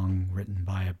song written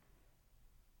by a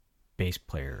bass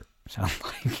player sound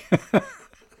like?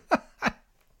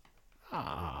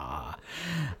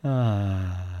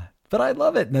 But I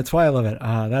love it. That's why I love it.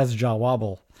 That's Jaw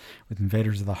Wobble with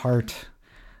Invaders of the Heart,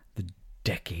 the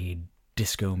decade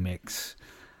disco mix.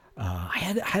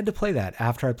 I had to play that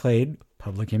after I played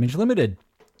Public Image Limited,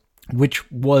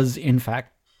 which was in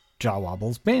fact Jaw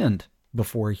Wobble's band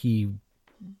before he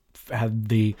had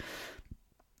the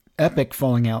epic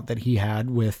falling out that he had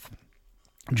with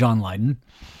John Lydon,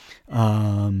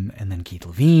 and then Keith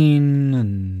Levine,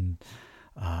 and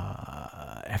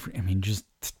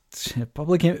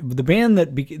the band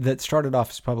that started off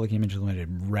as Public Image Limited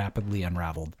rapidly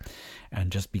unraveled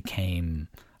and just became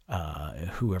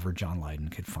whoever John Lydon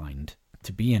could find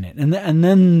to be in it. And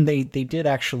then they did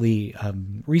actually,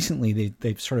 recently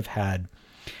they've sort of had,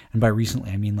 and by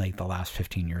recently I mean like the last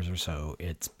 15 years or so,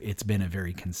 it's been a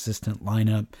very consistent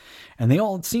lineup, and they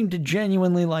all seem to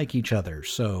genuinely like each other.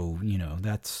 So,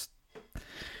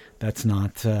 that's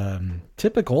not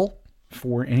typical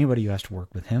for anybody who has to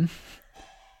work with him.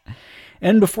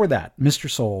 And before that, Mr.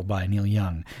 Soul by Neil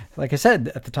Young. Like I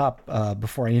said at the top,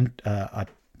 before I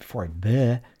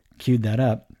queued that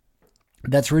up,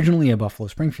 that's originally a Buffalo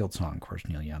Springfield song. Of course,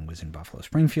 Neil Young was in Buffalo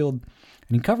Springfield,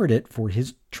 and he covered it for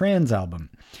his Trans album.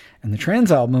 And the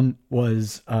Trans album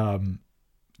was the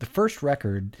first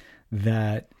record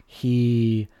that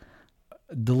he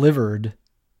delivered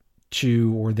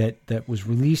to, or that was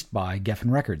released by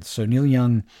Geffen Records. So Neil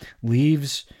Young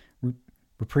leaves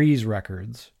Reprise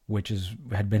Records, which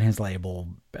had been his label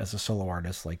as a solo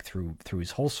artist, like through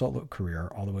his whole solo career,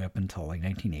 all the way up until like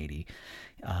 1980.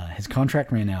 His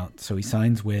contract ran out, so he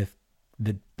signs with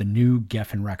the new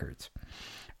Geffen Records,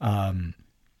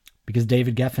 because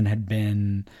David Geffen had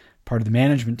been part of the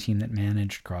management team that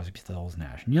managed Crosby, Stills,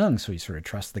 Nash and Young, so he sort of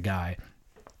trusts the guy.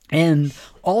 And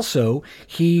also,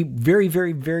 he very,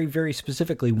 very, very, very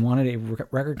specifically wanted a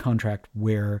record contract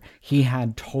where he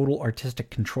had total artistic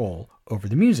control over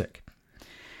the music.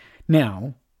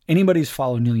 Now, anybody who's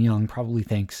followed Neil Young probably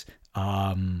thinks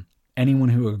anyone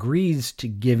who agrees to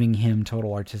giving him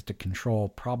total artistic control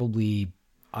probably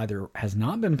either has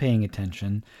not been paying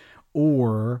attention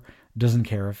or doesn't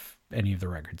care if any of the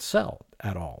records sell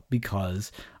at all,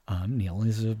 because Neil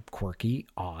is a quirky,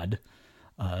 odd,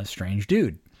 strange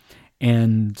dude.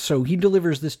 And so he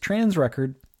delivers this Trans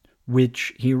record,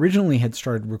 which he originally had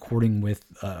started recording with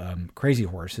Crazy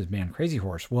Horse, his band Crazy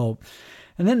Horse. Well,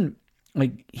 and then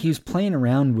like he's playing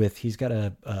around with, he's got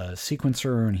a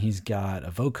sequencer and he's got a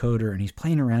vocoder, and he's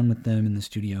playing around with them in the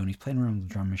studio, and he's playing around with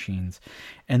the drum machines.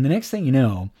 And the next thing you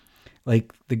know,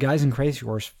 like the guys in Crazy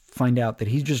Horse find out that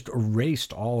he's just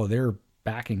erased all of their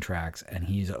backing tracks and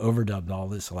he's overdubbed all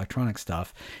this electronic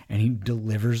stuff, and he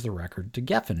delivers the record to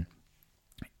Geffen.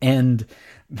 And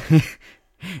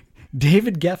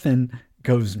David Geffen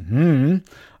goes,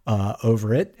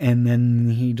 over it, and then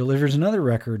he delivers another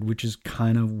record, which is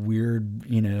kind of weird,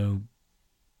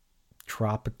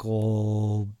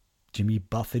 tropical, Jimmy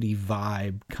Buffett-y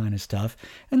vibe kind of stuff.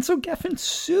 And so Geffen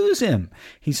sues him.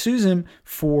 He sues him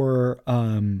for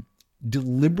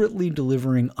deliberately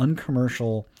delivering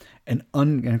uncommercial and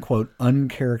quote,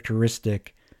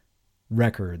 uncharacteristic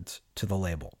records to the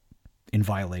label in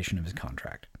violation of his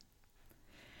contract.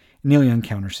 Neil Young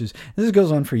countersues. This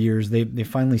goes on for years. They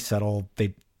finally settle.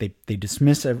 They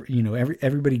dismiss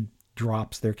everybody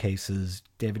drops their cases.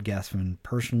 David Geffen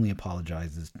personally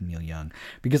apologizes to Neil Young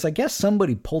because I guess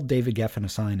somebody pulled David Geffen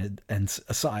aside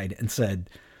and said,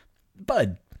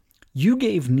 "Bud, you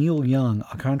gave Neil Young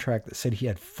a contract that said he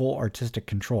had full artistic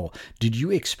control. Did you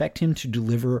expect him to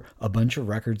deliver a bunch of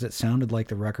records that sounded like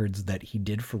the records that he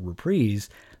did for Reprise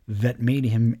that made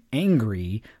him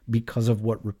angry because of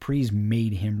what Reprise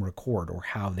made him record or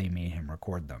how they made him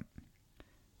record them?"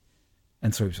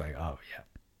 And so he was like, "Oh yeah,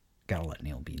 gotta let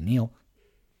Neil be Neil."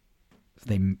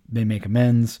 They make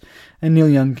amends, and Neil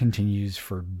Young continues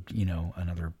for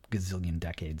another gazillion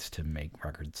decades to make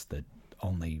records that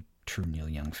only true Neil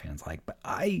Young fans like. But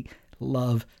I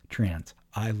love Trans.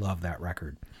 I love that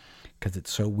record because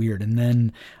it's so weird. And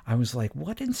then I was like,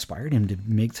 what inspired him to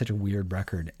make such a weird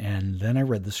record? And then I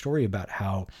read the story about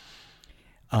how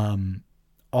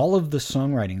all of the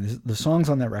songwriting, the songs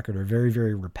on that record are very,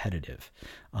 very repetitive.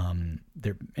 And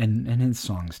his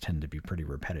songs tend to be pretty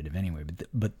repetitive anyway,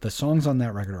 but the songs on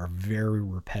that record are very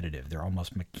repetitive. They're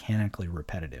almost mechanically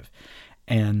repetitive.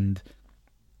 And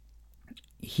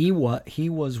he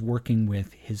was working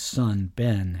with his son,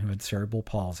 Ben, who had cerebral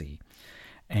palsy,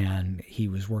 and he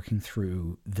was working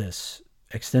through this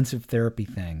extensive therapy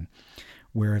thing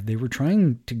where they were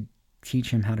trying to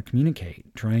teach him how to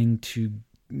communicate, trying to,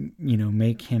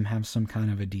 make him have some kind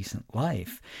of a decent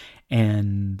life,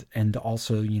 and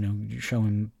also, show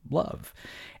him love.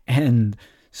 And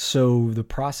so the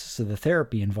process of the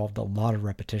therapy involved a lot of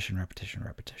repetition,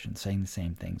 saying the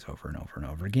same things over and over and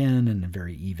over again in a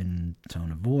very even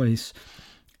tone of voice.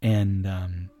 And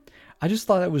I just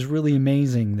thought it was really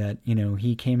amazing that,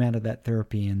 he came out of that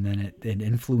therapy, and then it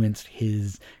influenced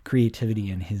his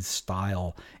creativity and his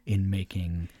style in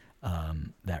making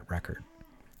that record.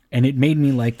 And it made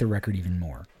me like the record even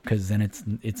more, because then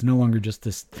it's no longer just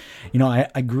this,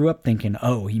 I grew up thinking,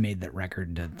 oh, he made that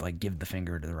record to like give the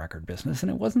finger to the record business. And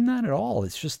it wasn't that at all.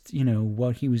 It's just,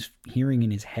 what he was hearing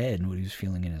in his head and what he was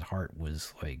feeling in his heart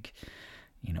was like,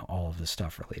 all of the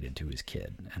stuff related to his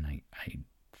kid. And I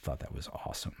thought that was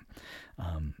awesome.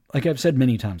 Like I've said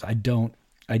many times, I don't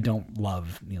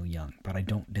love Neil Young, but I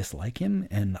don't dislike him.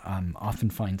 And often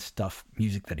find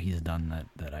music that he's done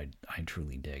that I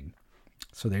truly dig.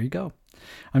 So there you go.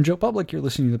 I'm Joe Public. You're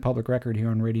listening to The Public Record here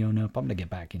on Radio Nope. I'm going to get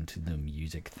back into the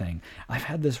music thing. I've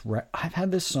had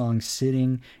this song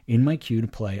sitting in my queue to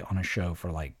play on a show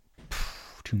for like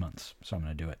 2 months. So I'm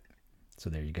going to do it. So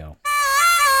there you go.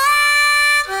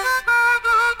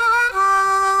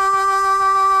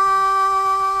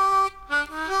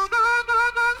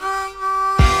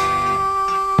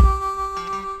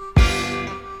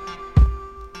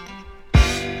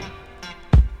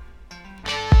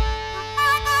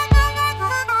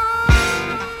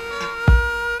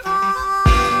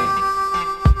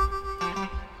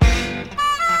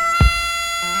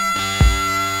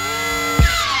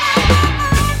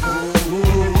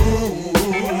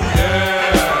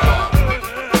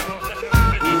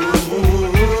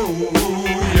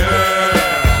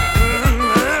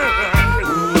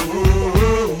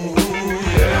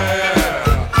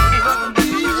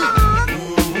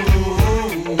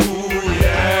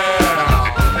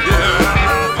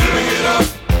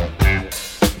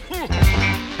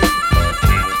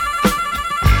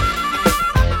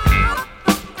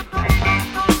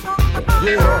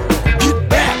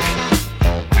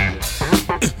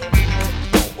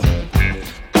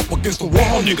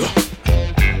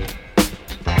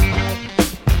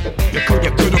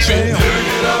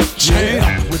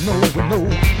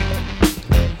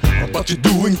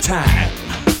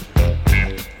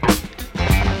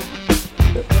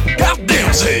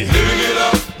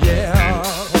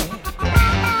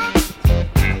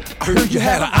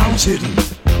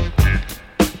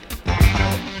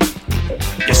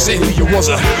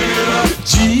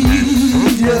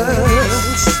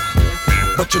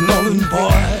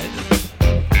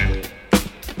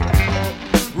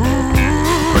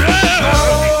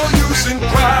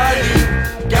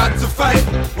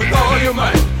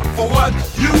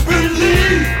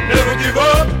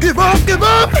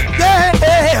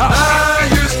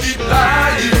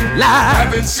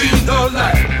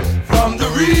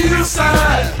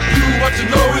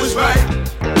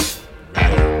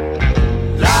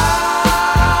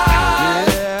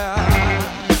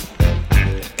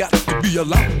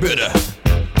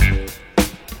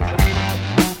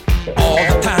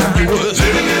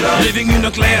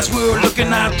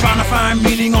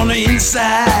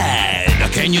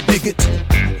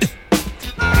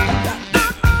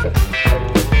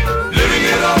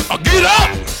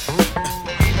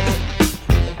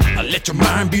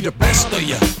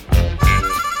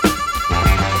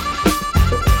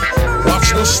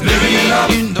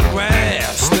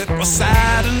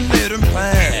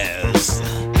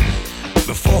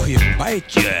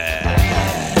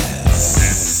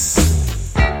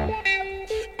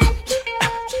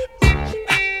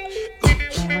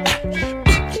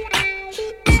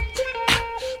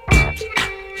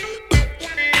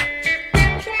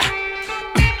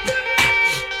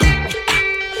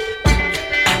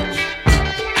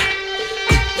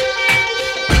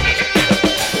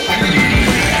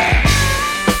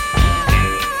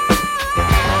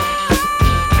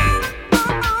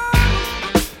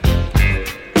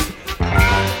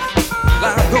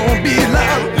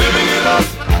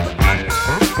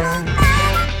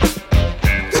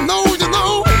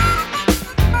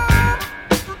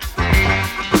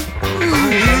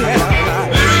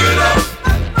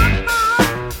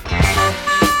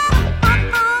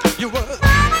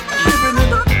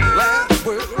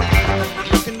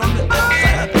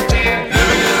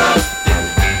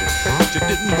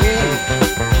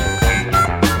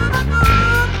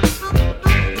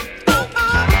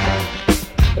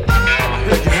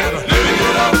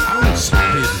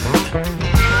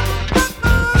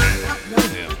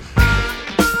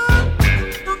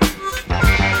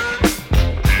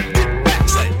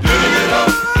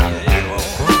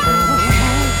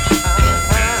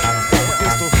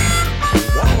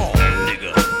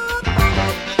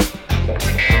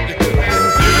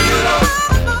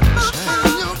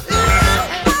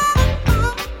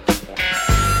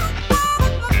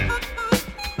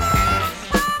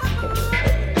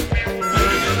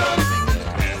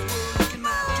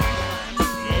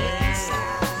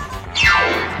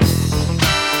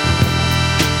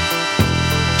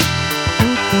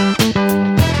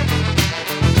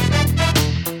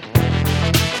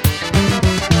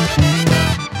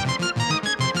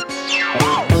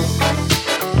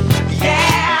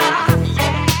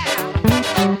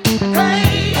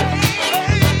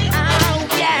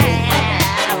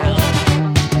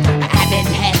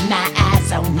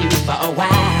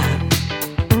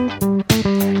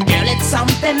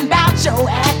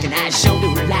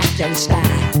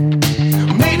 style.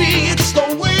 Maybe it's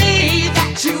the way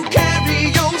that you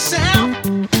carry yourself.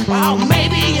 Or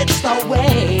maybe it's the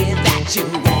way that you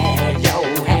wear your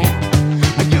hair.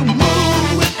 You move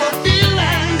with the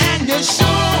feeling and you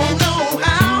sure know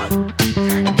how.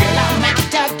 Girl, I'm out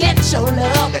to get your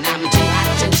love and I'm too hot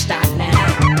to stop now.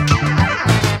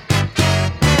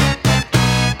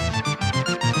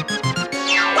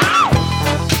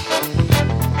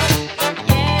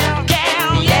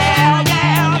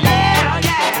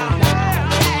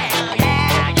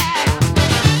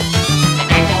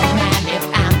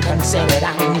 Said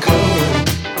I'm cool,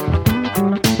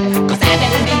 'cause I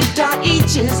better need to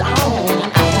each his own.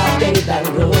 I'll obey the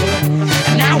rule.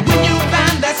 Now when you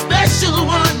find that special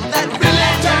one that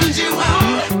really turns you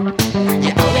on,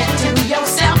 you owe it to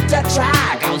yourself to try,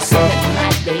 'cause soon it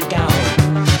might be gone.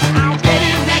 I'm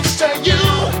getting next to you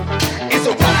is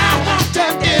what I want to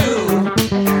do.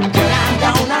 Girl, I'm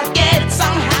gonna get it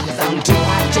somehow, 'cause I'm too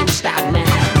hot to stop now.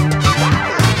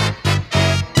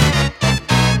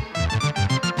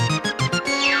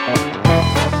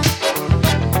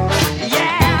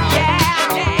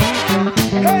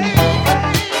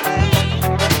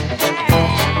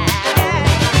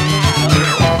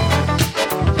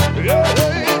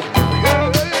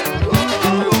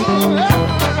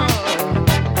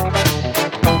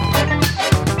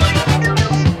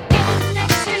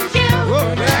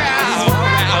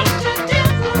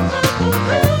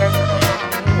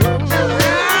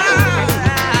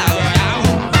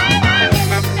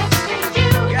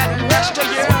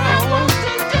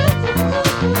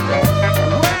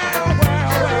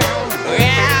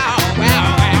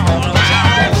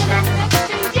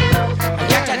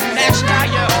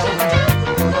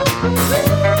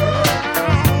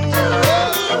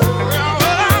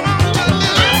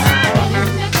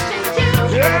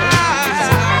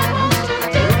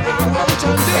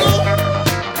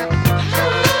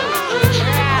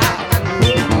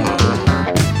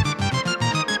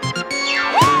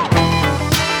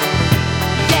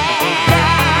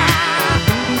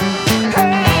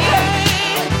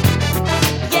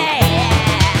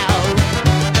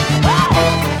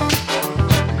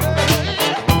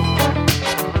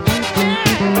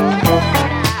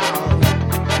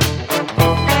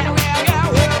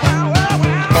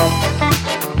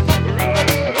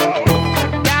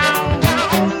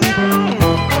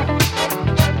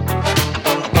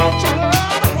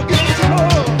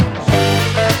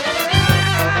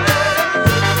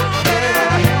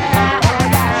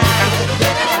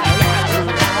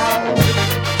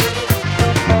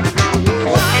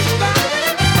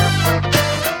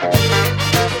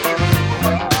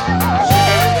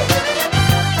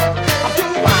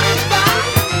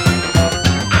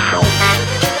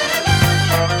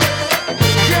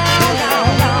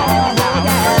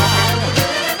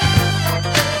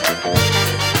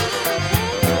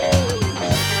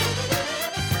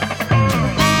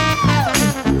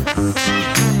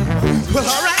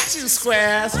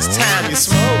 Squares, it's time you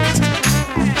smoked.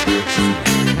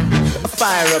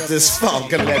 Fire up this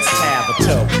funk and let's have a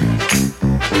toke.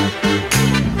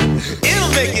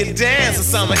 It'll make you dance to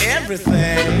some of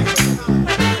everything.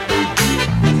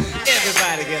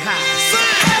 Everybody get high.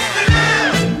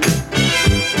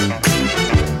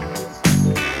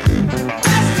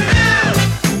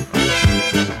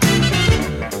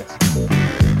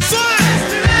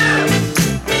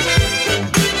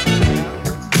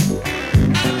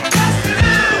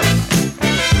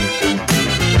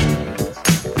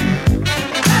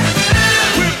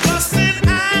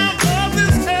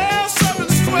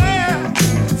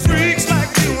 Freaks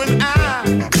like you and I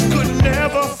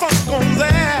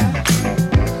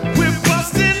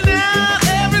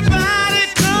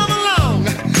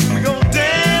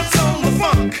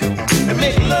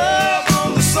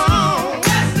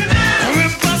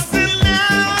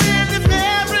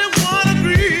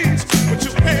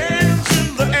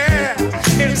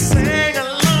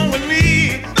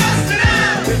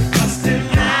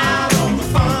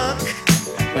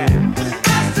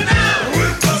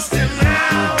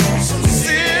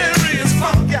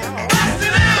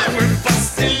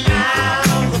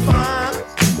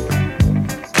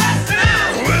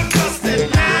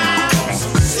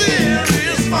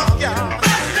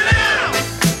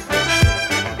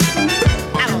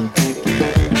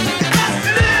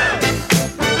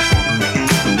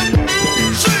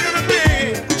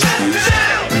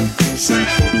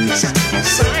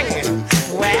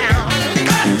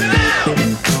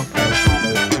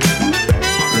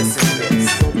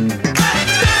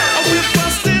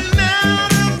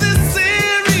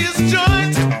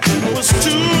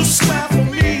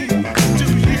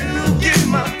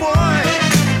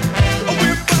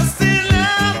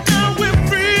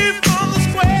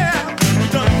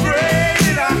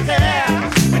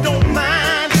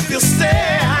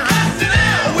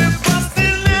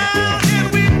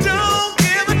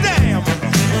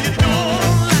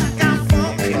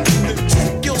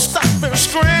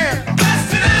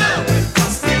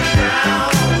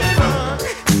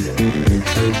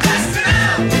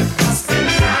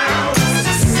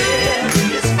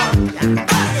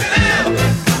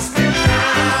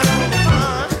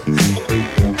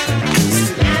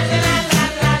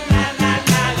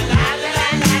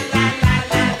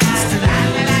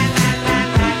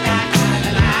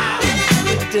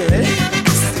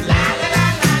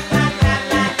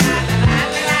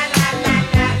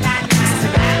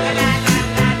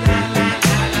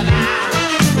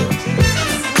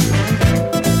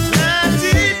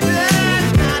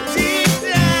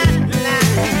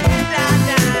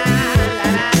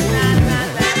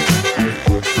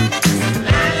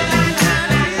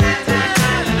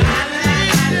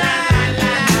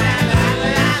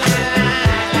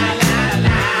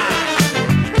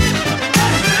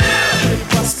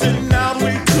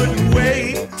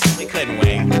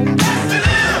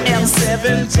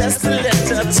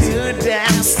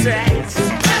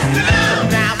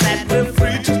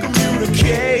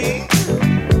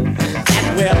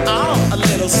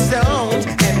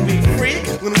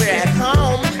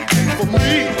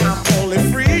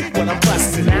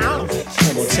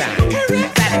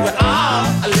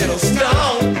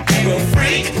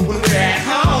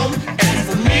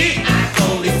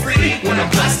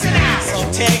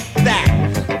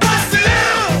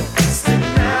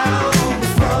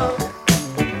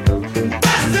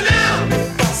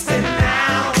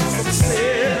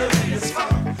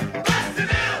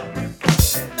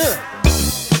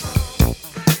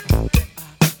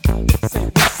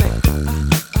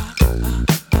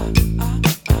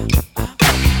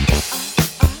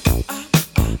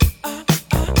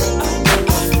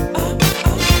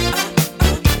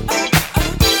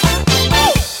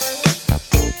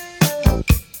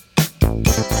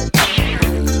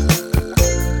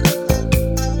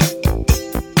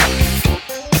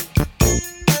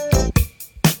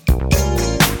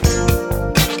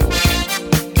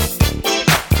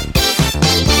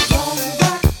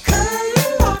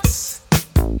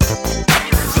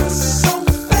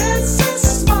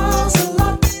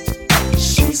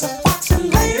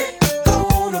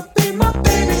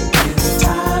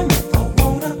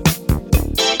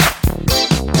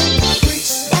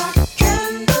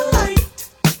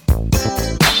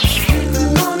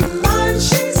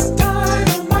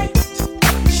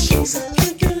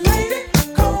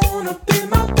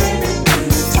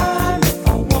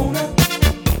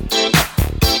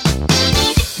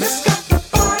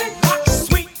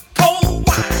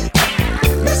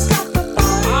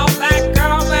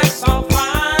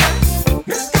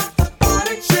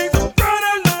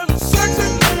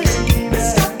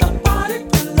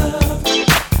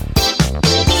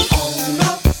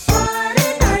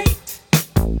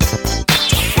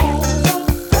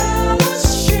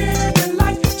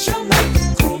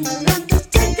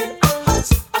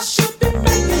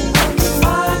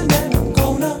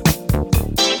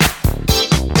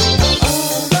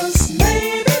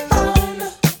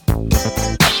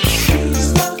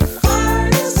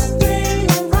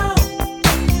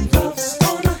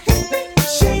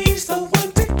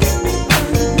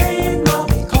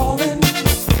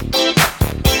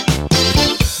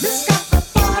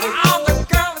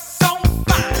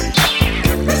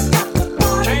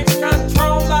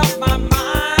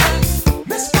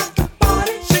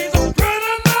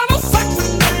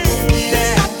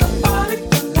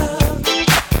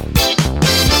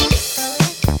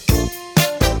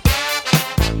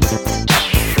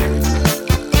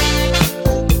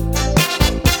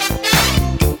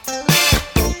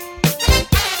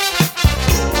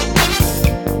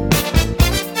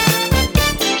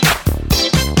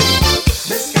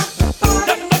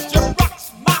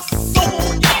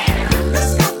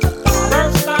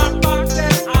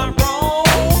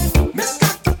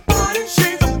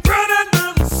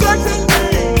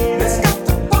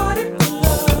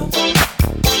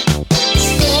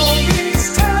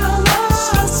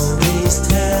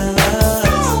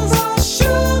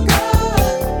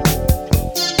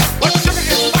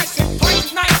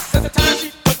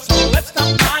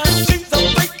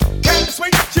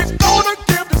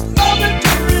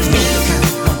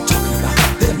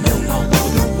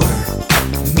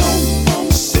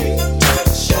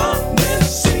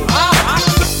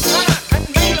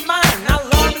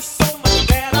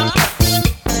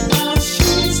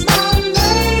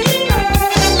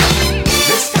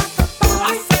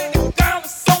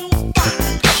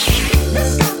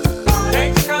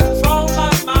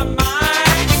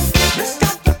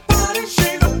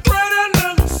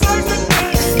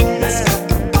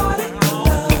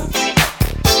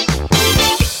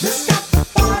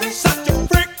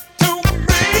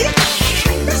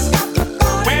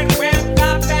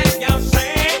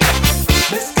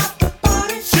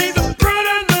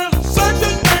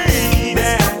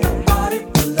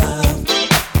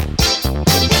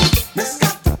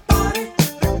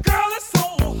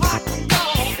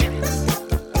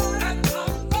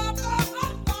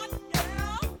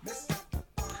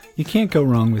You can't go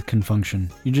wrong with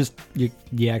Confunction.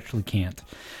 You actually can't.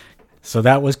 So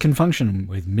that was Confunction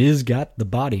with Ms. Got the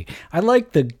Body. I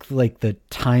like the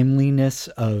timeliness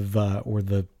of or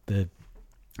the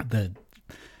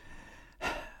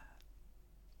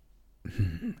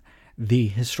the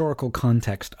historical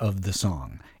context of the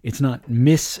song. It's not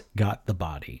Miss Got the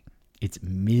Body. It's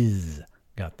Ms.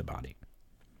 Got the Body.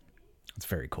 It's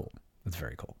very cool. It's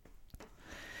very cool.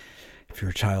 If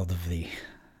you're a child of the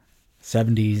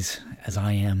 70s, as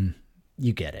I am,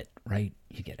 you get it, right?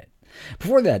 You get it.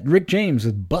 Before that, Rick James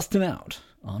with Bustin' Out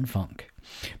on Funk.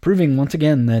 Proving once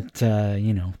again that,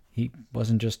 he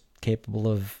wasn't just capable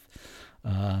of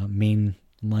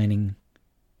mainlining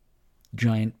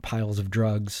giant piles of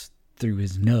drugs through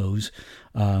his nose.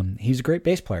 He's a great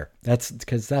bass player. That's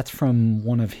because that's from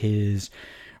one of his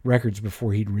records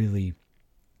before he'd really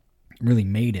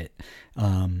made it.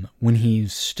 When he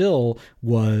still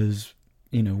was,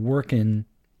 working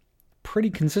pretty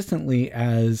consistently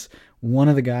as one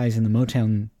of the guys in the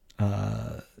Motown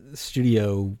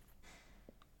studio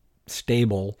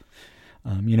stable.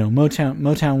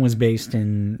 Motown was based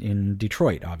in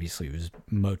Detroit. Obviously, it was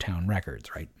Motown Records,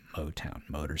 right? Motown,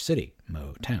 Motor City,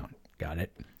 Motown. Got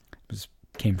it.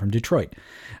 Came from Detroit.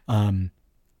 And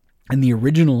the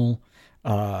original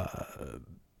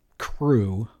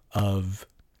crew of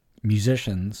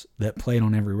musicians that played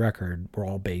on every record were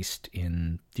all based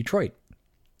in Detroit.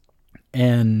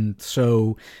 And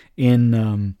so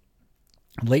in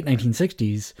late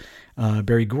 1960s,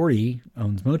 Berry Gordy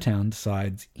owns Motown,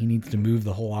 decides he needs to move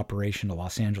the whole operation to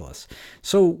Los Angeles.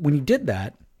 So when he did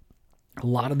that, a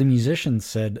lot of the musicians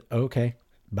said, okay,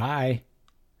 bye.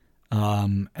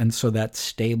 And so that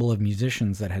stable of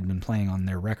musicians that had been playing on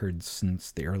their records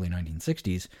since the early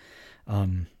 1960s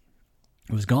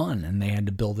was gone, and they had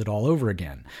to build it all over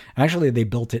again. Actually, they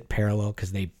built it parallel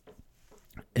because they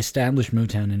established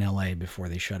Motown in LA before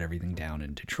they shut everything down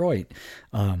in Detroit.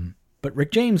 But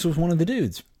Rick James was one of the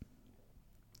dudes.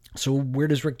 So where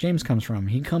does Rick James comes from?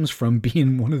 He comes from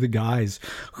being one of the guys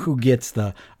who gets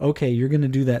okay, you're going to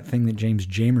do that thing that James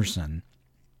Jamerson,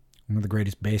 one of the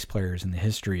greatest bass players in the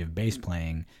history of bass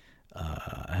playing,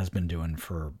 has been doing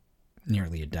for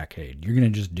nearly a decade. You're going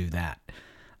to just do that.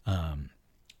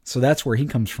 So that's where he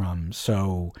comes from.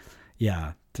 So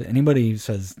yeah, to anybody who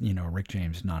says, Rick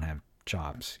James did not have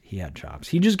chops, he had chops.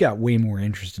 He just got way more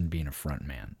interested in being a front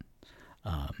man,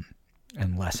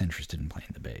 and less interested in playing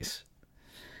the bass.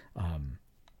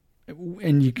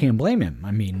 And you can't blame him.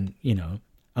 I mean,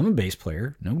 I'm a bass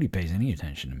player. Nobody pays any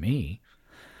attention to me.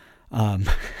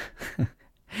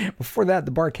 Before that,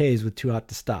 the Bar-Kays with Too Hot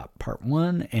to Stop, Part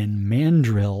 1, and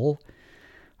Mandrill.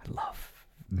 I love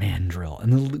Mandrill.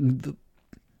 And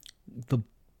the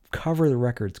cover of the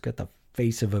record's got the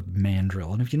face of a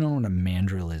mandrill. And if you don't know what a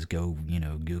mandrill is, go,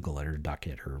 Google it or duck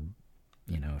it, or,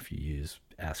 if you use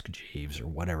Ask Jeeves or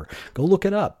whatever, go look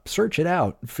it up, search it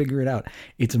out, figure it out.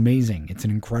 It's amazing. It's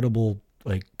an incredible,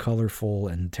 colorful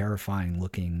and terrifying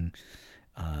looking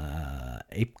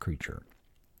ape creature.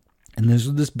 And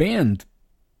there's this band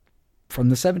from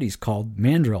the 70s called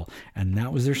Mandrill, and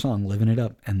that was their song, Living It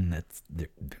Up. And that's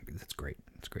great.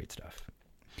 It's great stuff.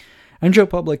 I'm Joe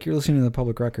Public. You're listening to The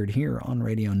Public Record here on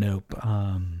Radio Nope.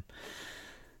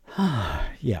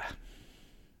 Yeah.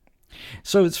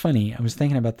 So it's funny. I was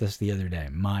thinking about this the other day.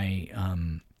 I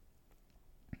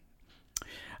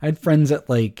had friends that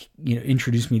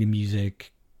introduced me to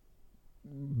music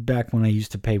back when I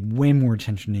used to pay way more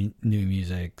attention to new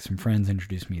music. Some friends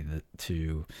introduced me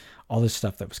to all this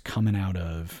stuff that was coming out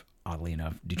of, oddly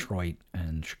enough, Detroit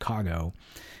and Chicago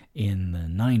in the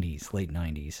 90s, late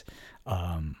 90s.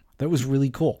 That was really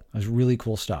cool. It was really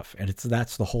cool stuff. And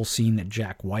that's the whole scene that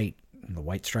Jack White and the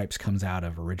White Stripes comes out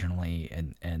of originally.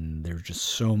 And there's just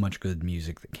so much good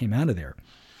music that came out of there.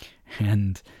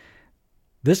 And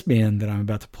this band that I'm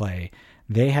about to play,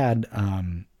 they had,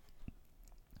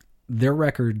 their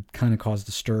record kind of caused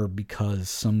a stir because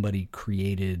somebody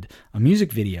created a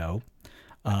music video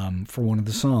for one of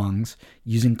the songs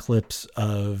using clips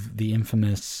of the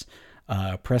infamous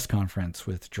press conference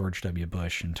with George W.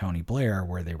 Bush and Tony Blair,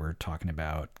 where they were talking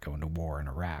about going to war in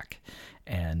Iraq,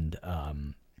 and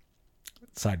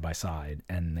side by side,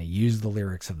 and they used the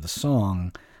lyrics of the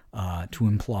song to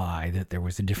imply that there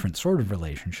was a different sort of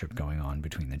relationship going on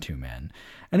between the two men,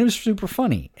 and it was super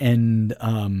funny. And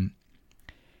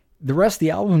the rest of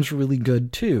the album's really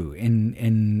good too,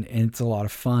 and it's a lot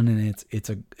of fun, and it's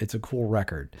a cool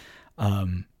record.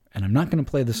 And I'm not going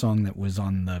to play the song that was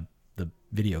on the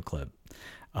video clip.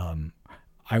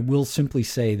 I will simply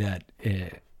say that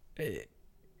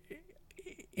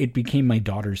it became my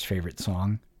daughter's favorite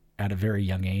song at a very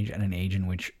young age, at an age in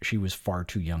which she was far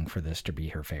too young for this to be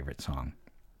her favorite song.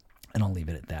 And I'll leave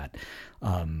it at that.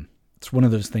 It's one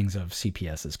of those things of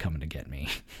CPS is coming to get me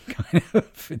kind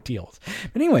of deals.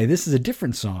 But anyway, this is a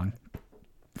different song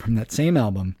from that same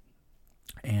album.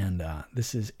 And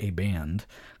this is a band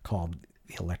called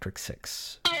the Electric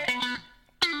Six.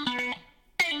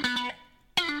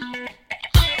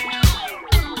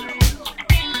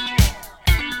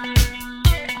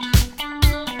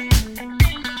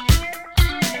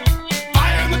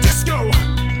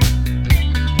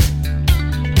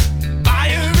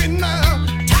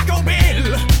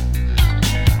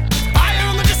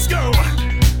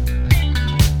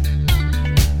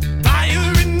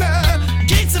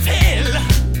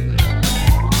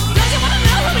 Don't you wanna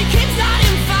know who we keep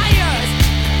starting fires?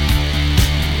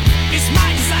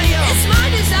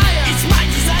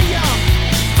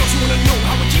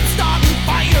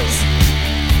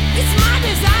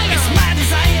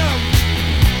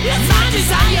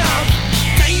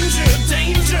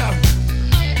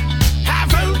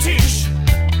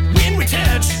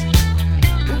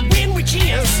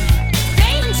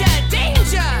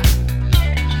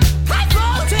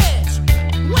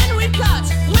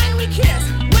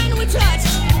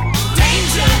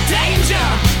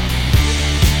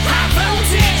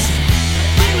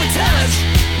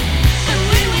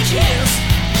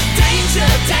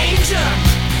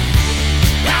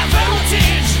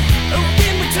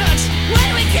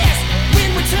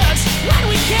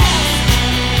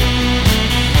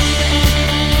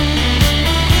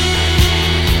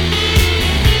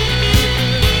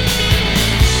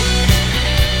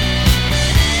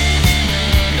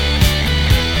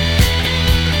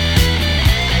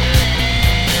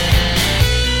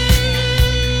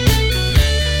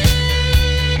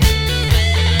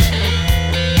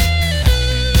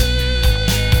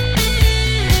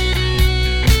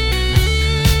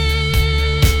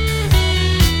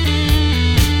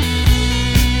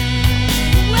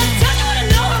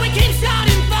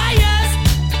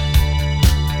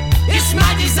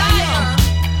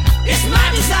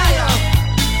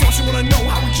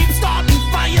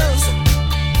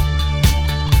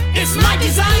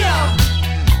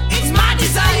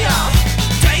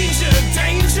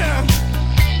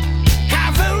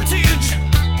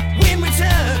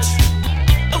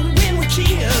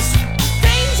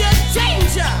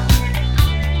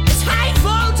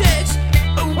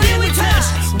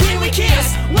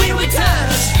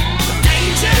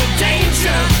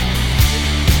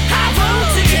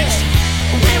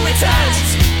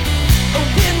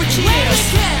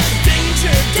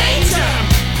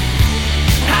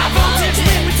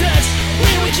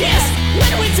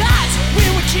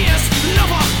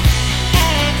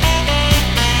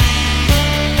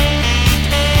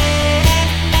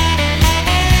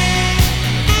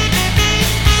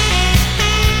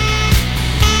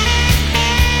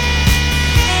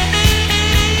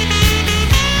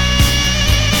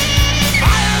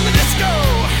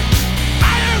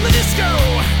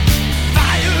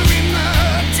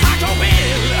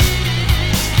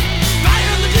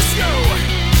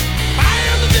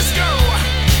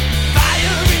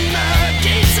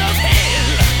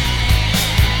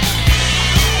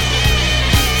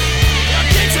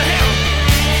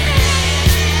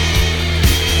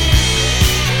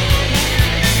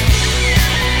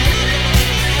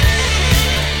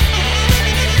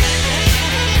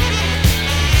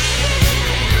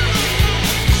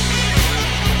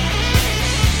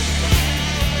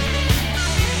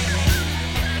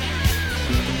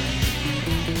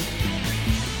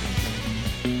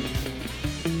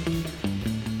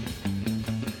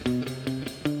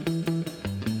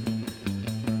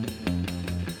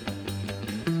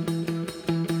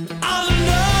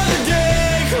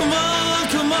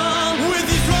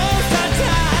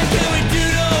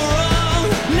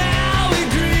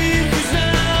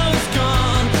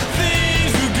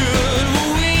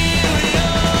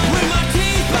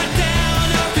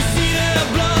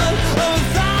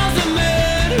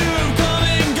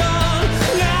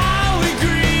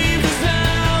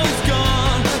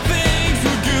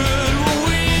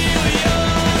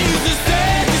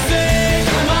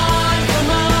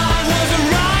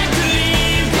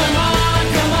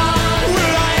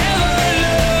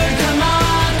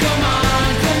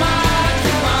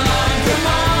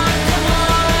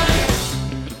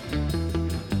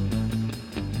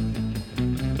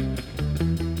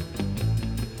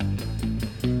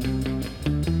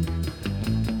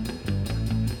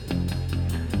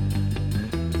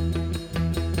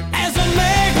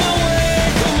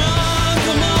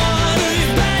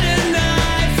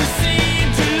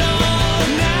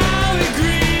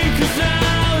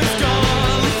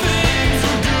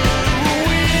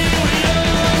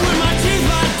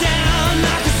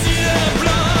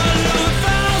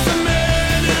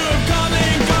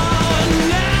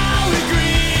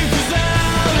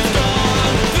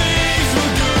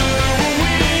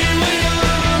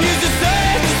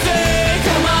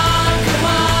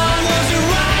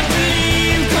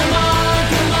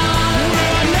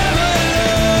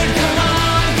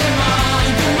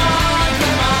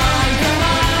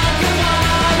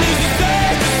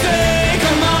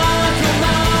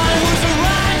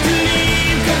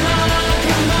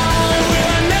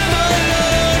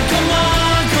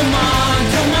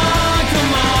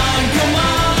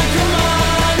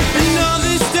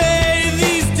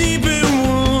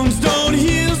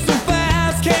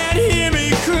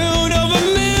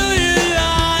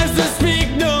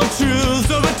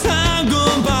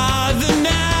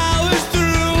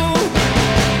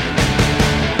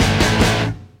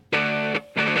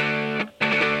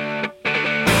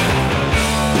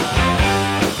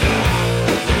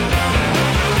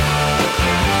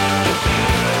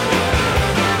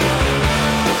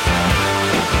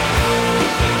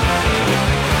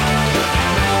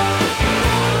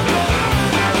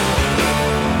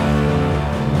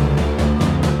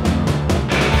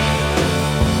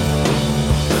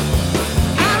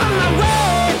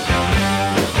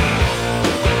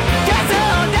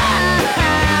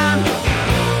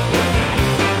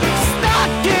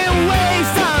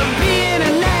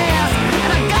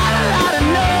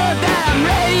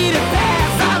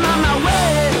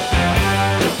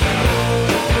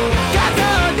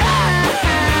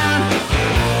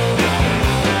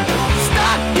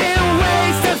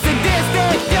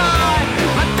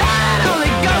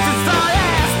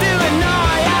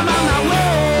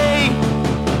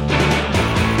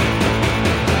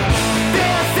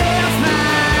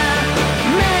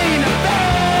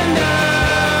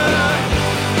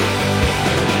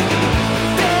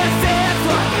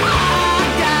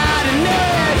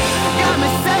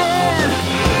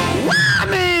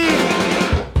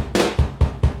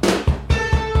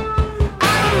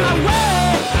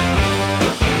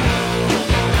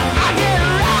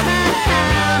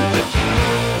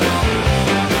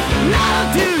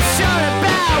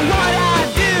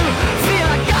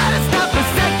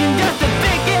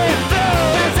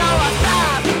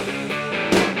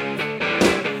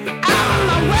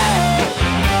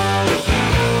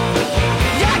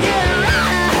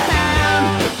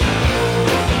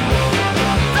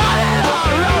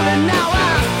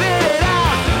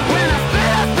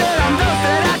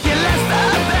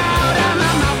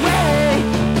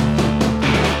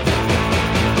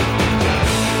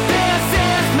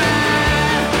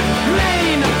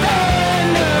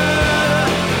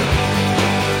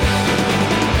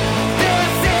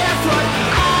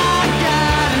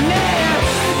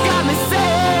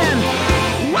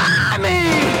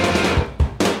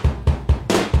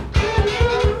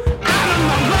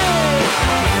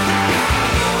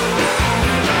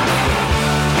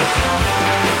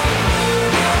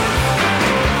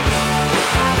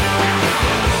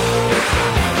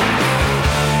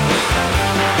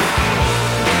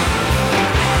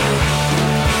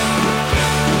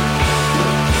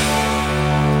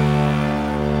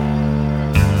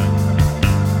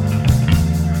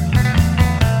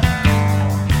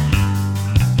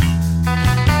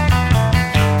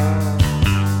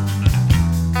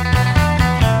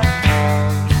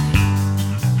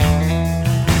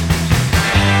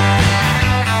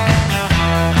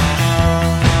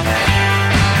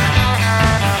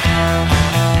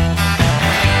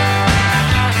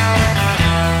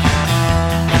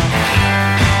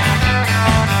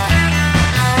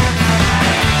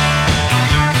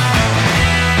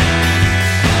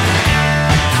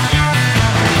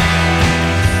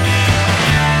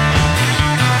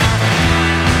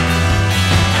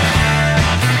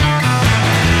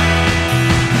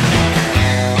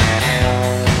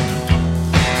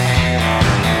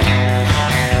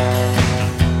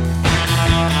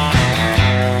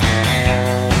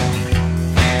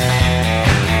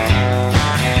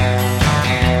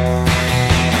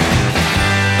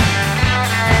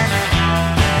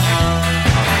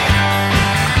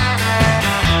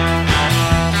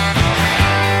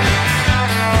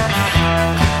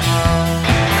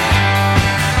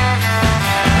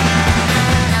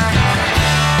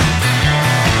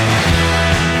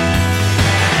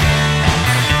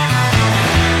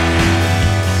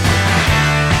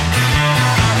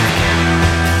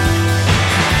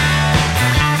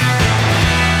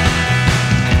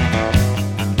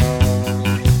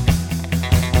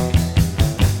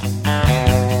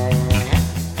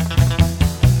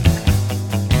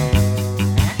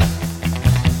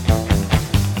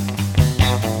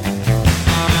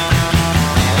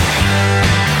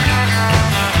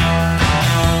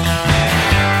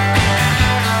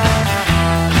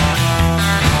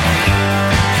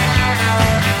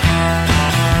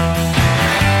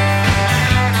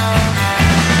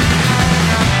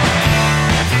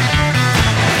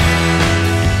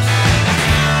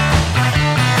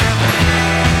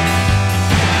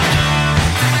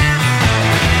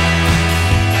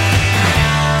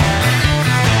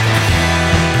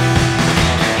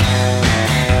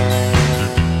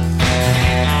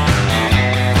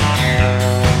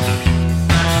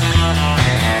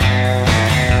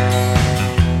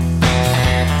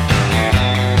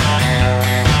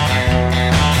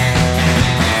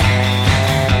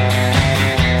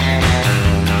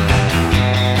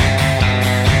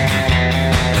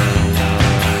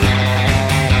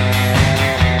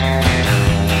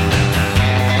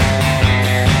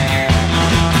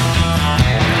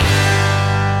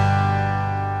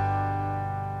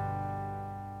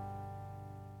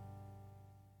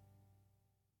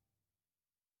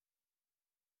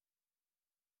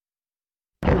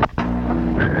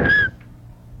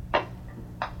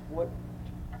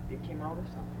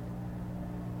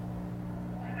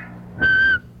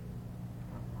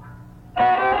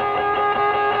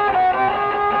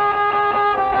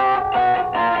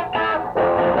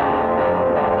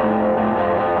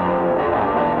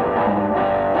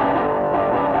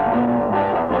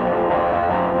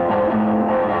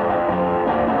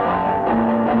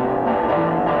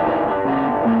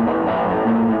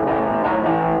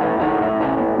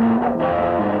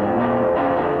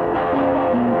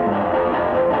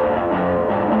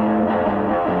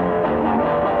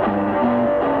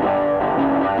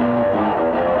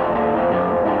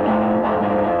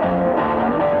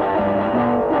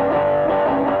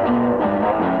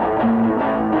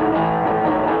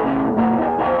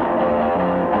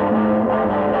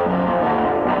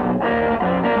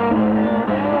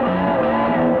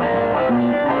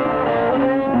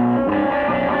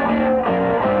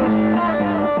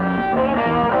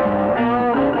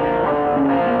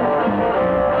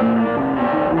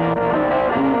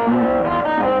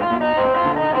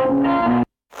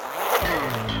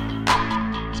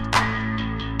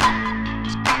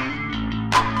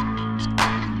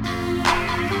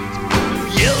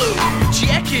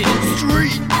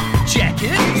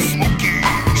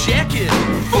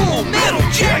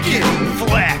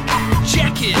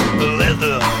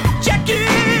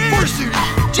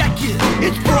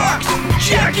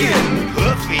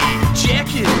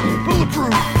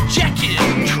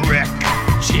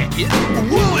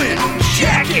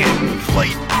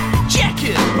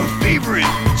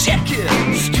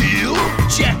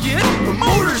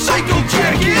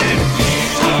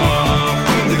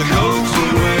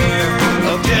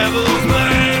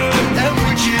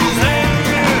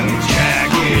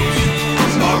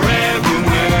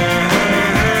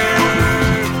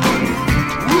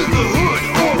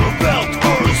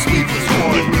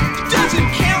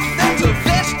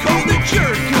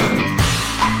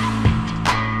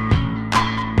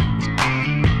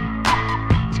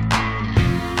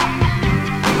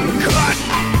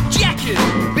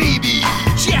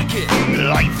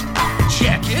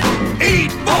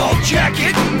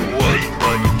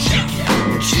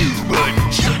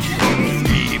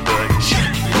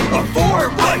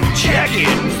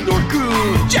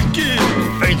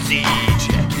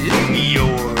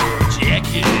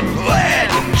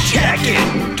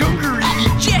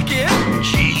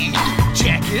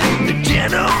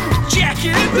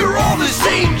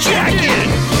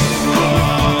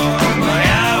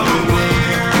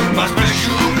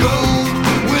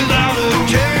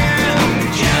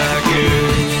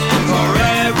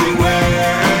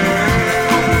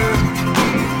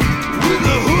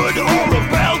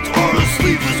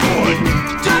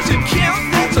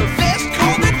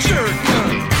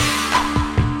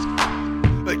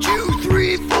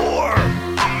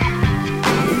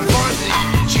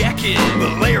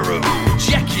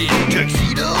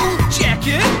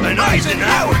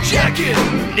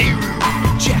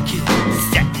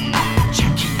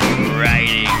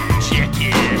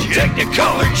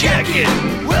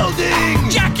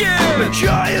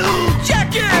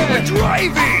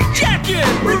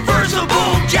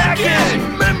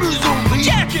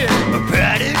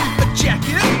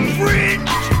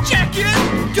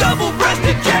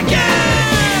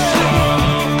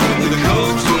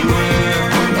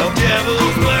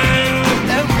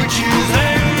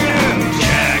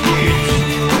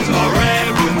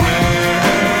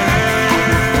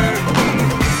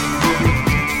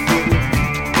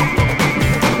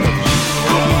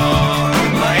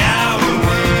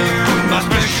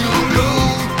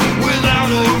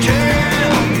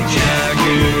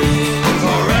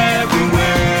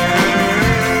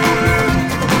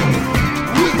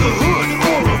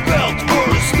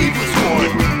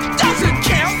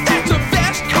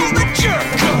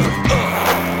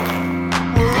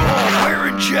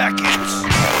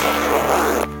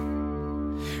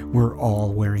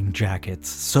 Jackets,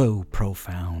 so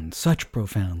profound, such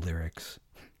profound lyrics.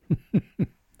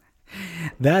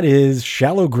 That is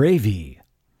Shallow Gravy.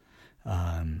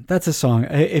 That's a song.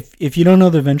 If you don't know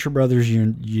the Venture Brothers,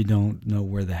 you don't know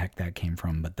where the heck that came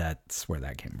from, but that's where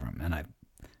that came from. And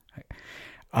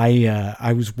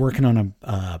I was working on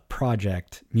a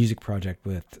music project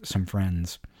with some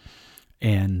friends,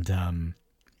 and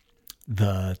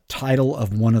the title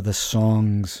of one of the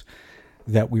songs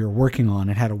that we were working on,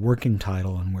 it had a working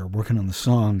title, and we were working on the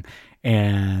song,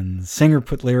 and the singer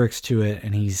put lyrics to it,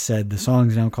 and he said the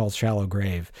song's now called Shallow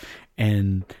Grave,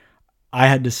 and I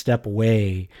had to step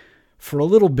away for a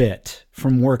little bit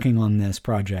from working on this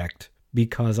project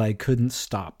because I couldn't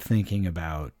stop thinking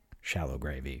about Shallow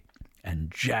Gravy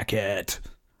and Jacket.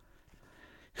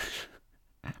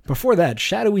 Before that,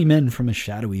 Shadowy Men from a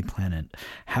Shadowy Planet.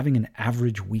 Having an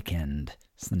Average Weekend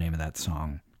is the name of that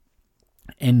song.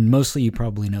 And mostly you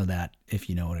probably know that, if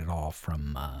you know it at all,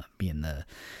 from being the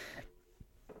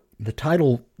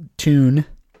title tune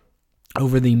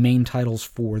over the main titles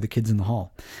for The Kids in the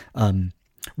Hall.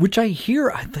 Which I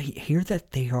hear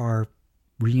that they are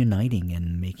reuniting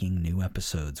and making new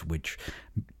episodes, which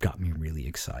got me really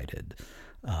excited.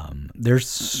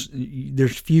 There's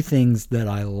few things that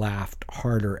I laughed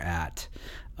harder at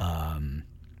in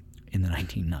the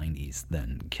 1990s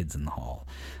than Kids in the Hall.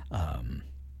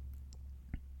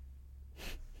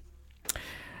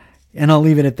 And I'll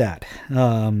leave it at that.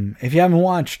 If you haven't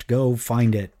watched, go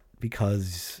find it,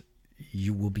 because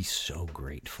you will be so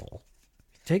grateful.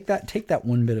 Take that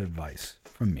one bit of advice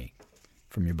from me,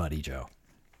 from your buddy Joe.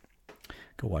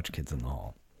 Go watch Kids in the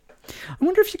Hall. I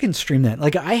wonder if you can stream that.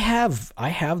 Like, I have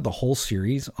the whole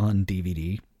series on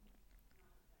DVD.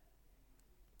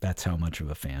 That's how much of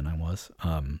a fan I was.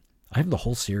 I have the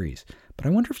whole series, but I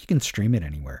wonder if you can stream it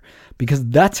anywhere, because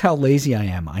that's how lazy I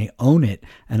am. I own it,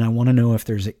 and I want to know if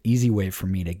there's an easy way for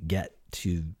me to get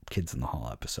to Kids in the Hall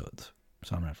episodes.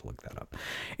 So I'm going to have to look that up.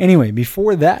 Anyway,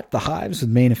 before that, The Hives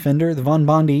with Main Offender, the Von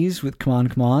Bondies with Come On,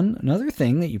 Come On. Another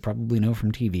thing that you probably know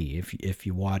from TV, if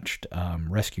you watched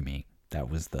Rescue Me, that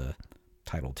was the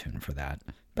title tune for that.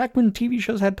 Back when TV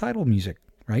shows had title music,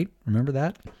 right? Remember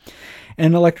that?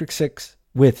 And Electric Six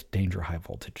with Danger High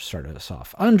Voltage started us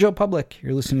off. I'm Joe Public.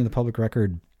 You're listening to The Public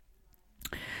Record.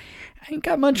 I ain't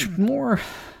got much more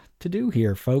to do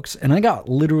here, folks. And I got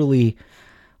literally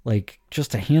like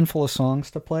just a handful of songs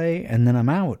to play, and then I'm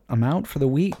out for the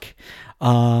week.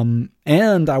 And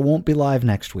I won't be live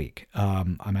next week.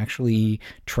 I'm actually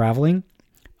traveling.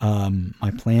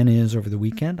 My plan is over the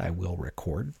weekend, I will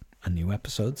record a new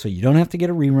episode, so you don't have to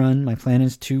get a rerun. My plan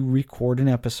is to record an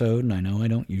episode, and I know I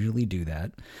don't usually do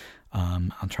that.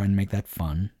 I'll try and make that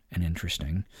fun and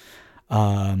interesting.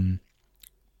 But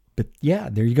yeah,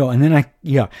 there you go. And then I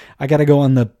got to go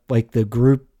on the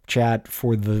group chat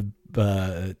for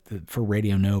for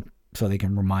Radio Nope, so they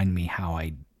can remind me how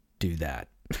I do that.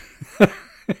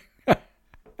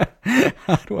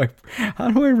 How do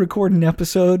I record an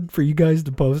episode for you guys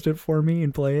to post it for me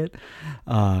and play it?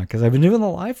 Because I've been doing the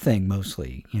live thing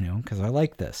mostly, because I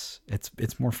like this.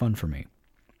 It's more fun for me.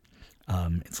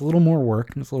 It's a little more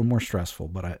work and it's a little more stressful,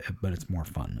 but it's more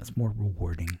fun. It's more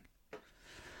rewarding.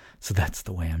 So that's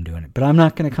the way I'm doing it. But I'm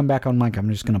not going to come back on mic. I'm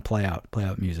just going to play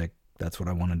out music. That's what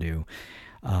I want to do.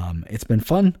 It's been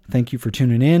fun. Thank you for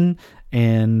tuning in.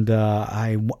 And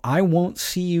I won't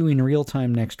see you in real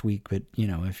time next week, but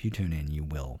if you tune in, you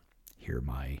will hear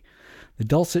the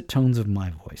dulcet tones of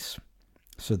my voice.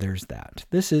 So there's that.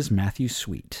 This is Matthew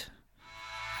Sweet.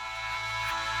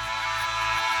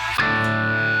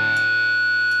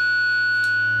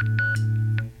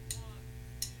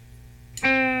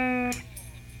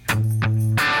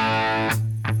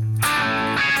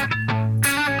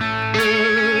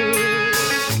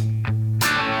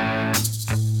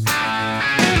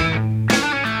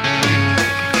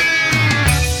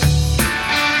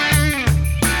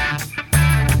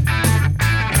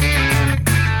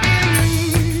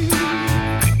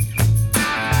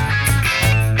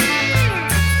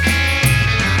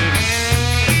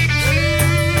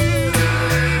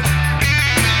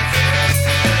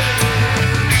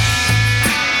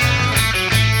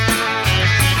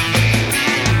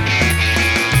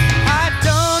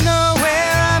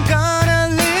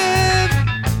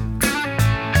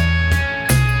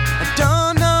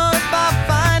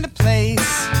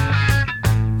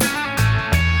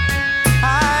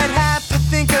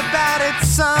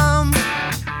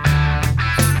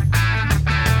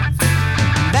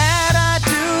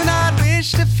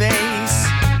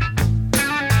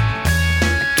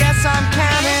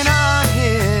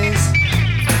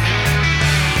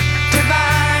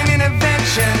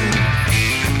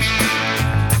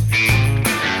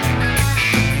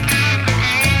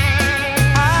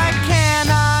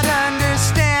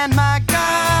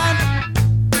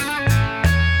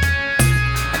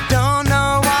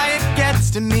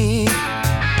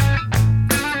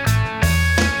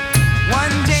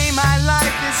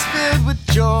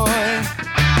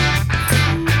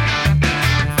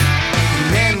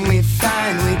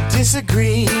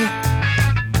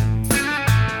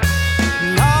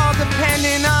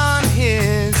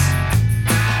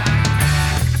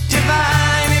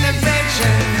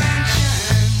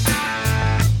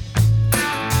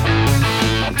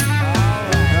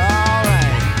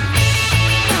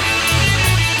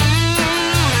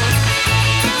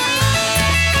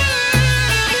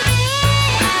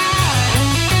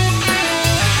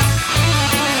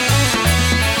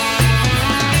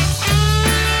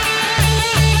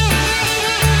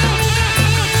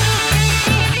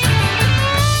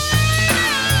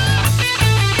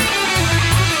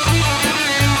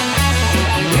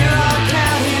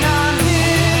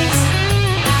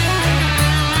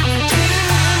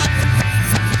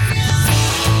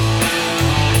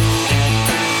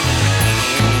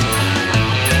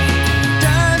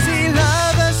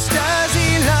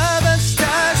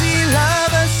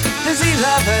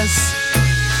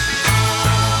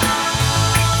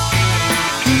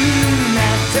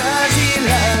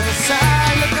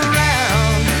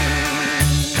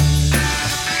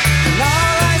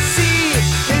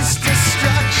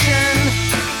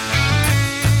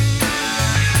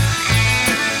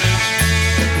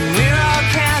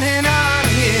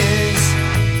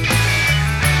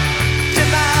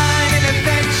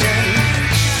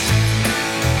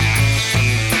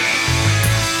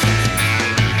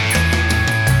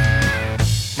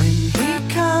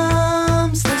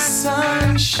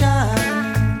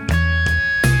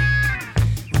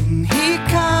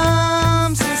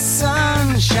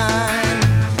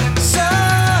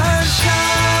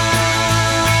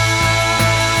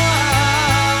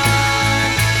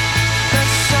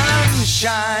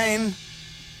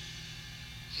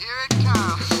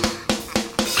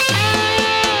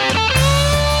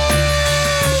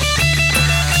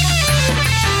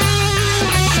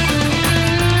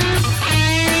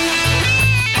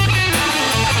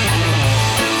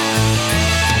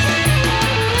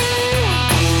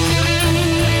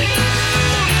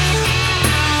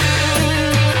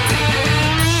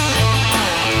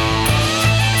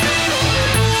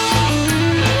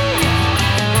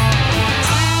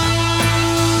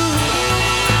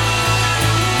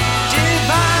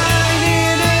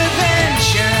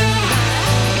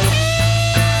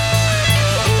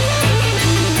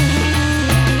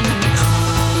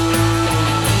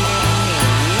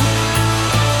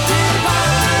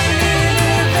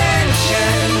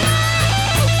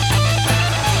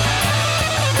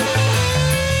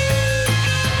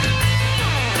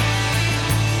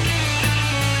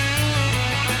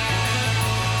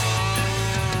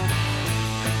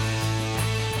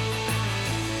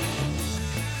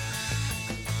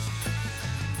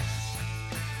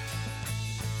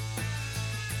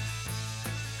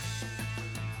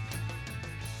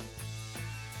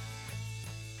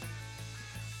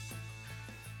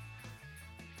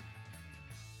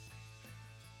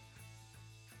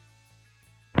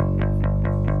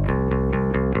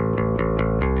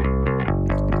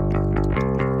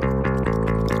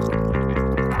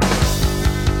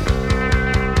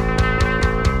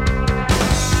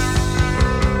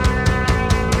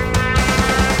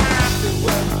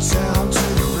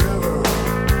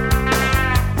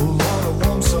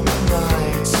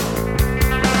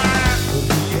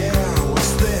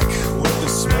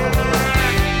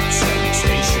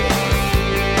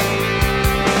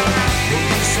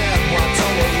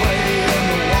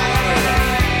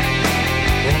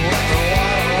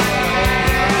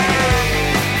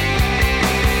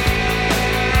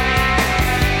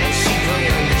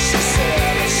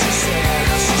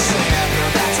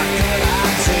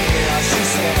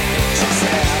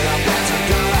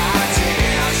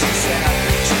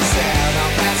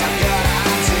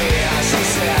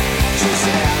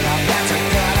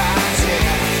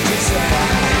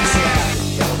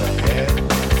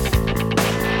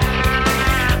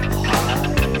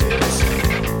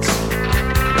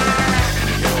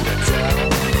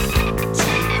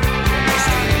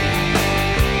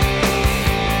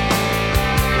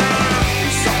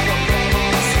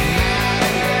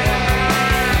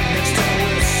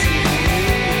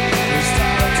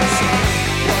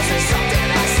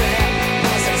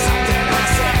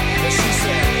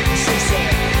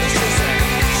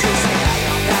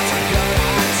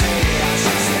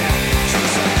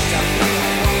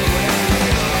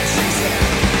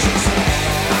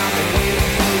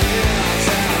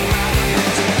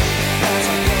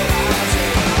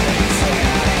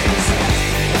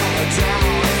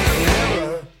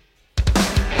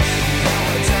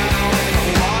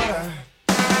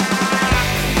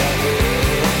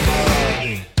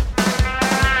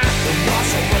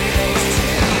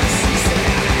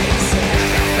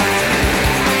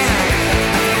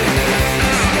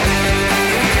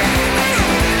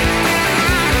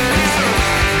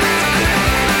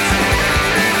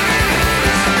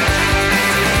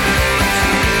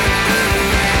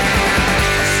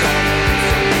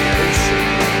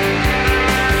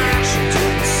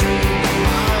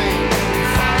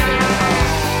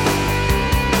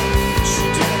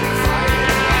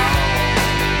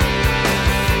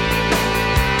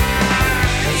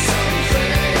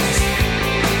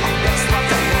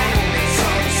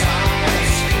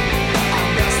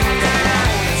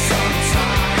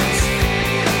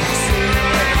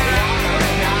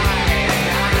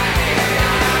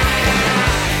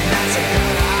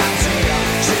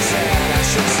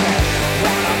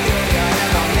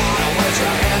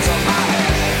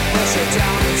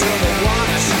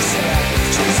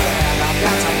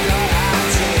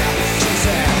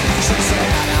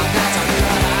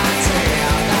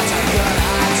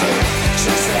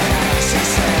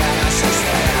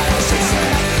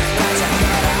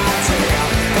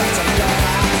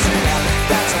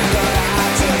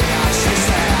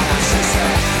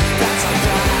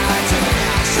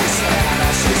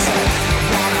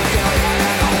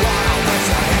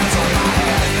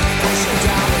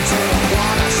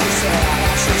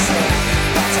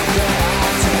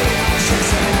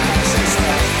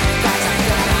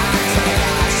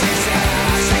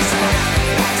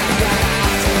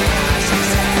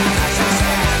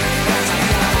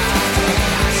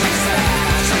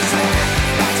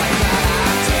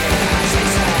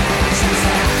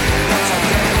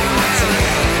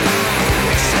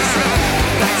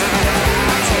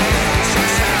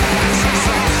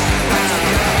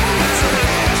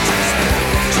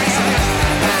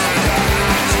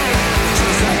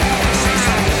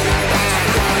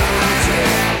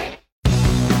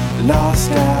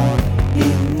 out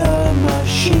in the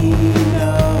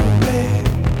machinery,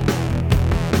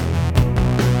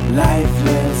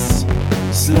 lifeless,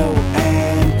 slow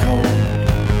and cold.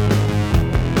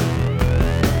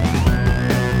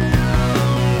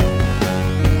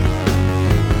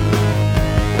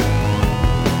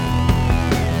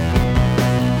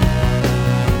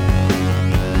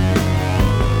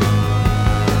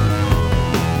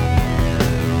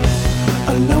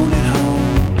 Alone at home,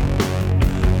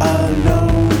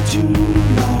 alone too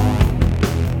long.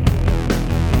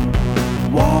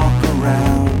 Walk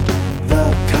around the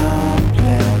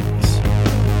complex.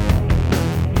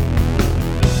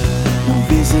 No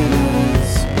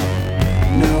visitors,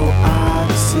 no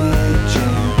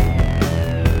oxygen.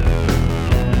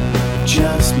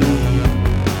 Just me,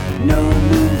 no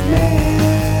movement.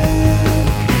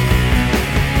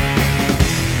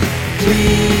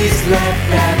 Please let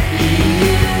that be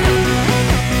you.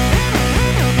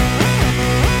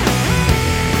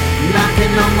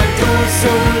 Knocking on my door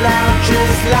so loud,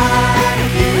 just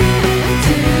like you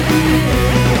do.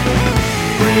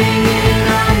 Bringing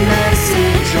a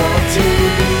message or two.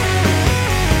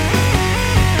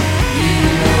 You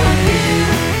know you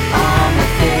are my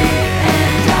fate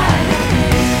and I love you.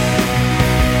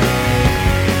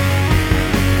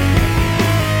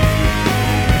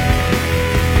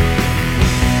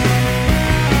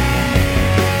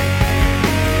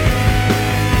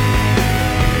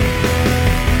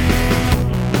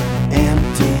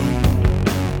 Empty,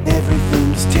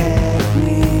 everything's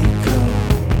technical,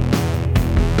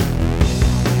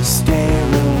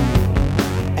 sterile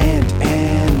and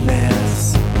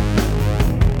endless.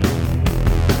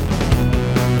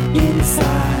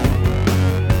 Inside,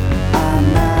 I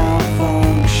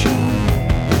malfunction,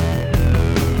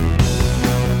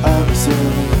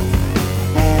 observe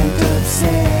and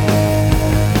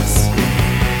obsess.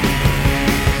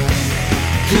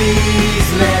 Please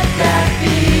let that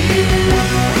be you.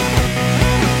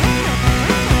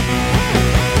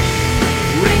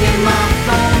 Ringing my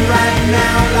phone right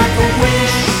now like a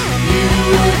wish you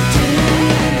would do.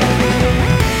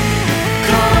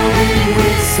 Calling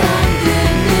with some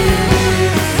good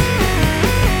news.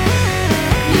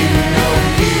 You know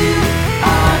you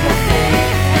are my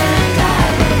fate and I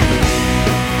love you.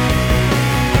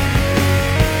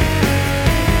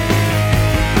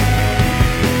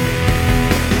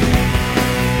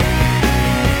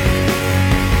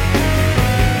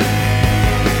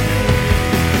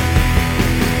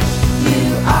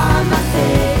 You are my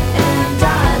fate and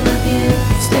I love you.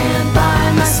 Stand by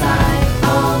my side,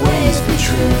 always be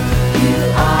true. You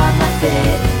are my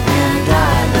fate and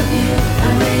I love you. I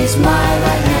raise my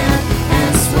right hand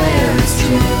and swear it's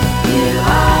true. You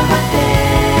are my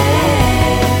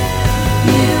fate.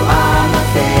 You are my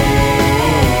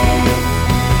fate.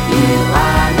 You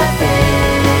are my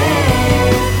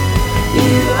fate.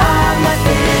 You are my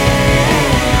fate.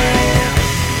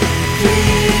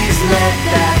 Please let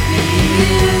that be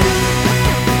you.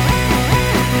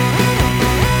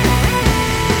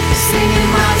 Singing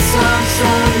my song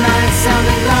so nice,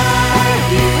 sounding like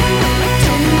you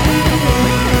do.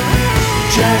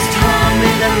 Just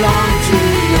humming along to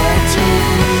your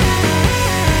tune.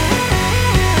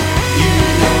 You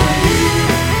know you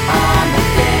are my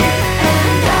fate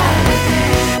and I love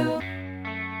you.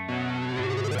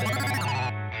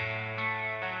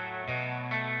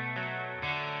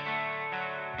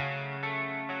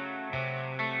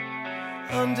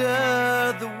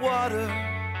 Under the water,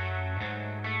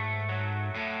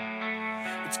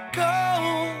 it's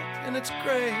cold and it's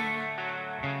gray.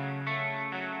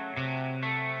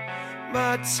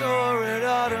 My torrid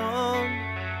autumn,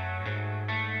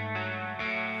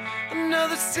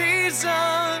 another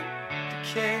season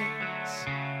decays.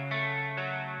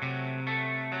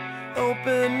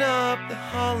 Open up the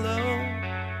hollow,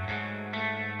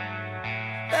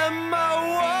 let my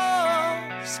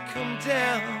walls come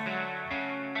down.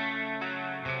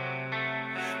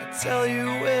 I tell you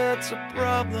it's a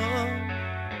problem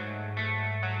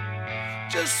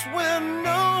just when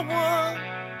no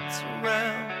one's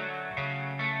around.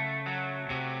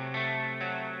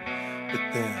 But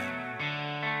then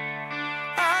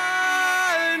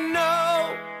I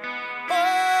know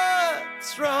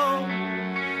what's wrong.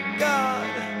 God,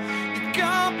 you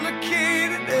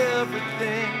complicated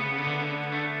everything.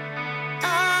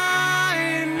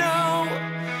 I know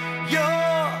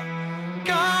you're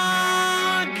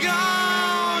gone,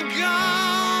 gone,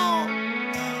 gone.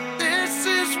 This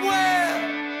is where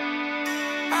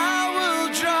I will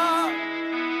draw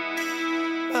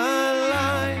a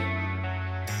line.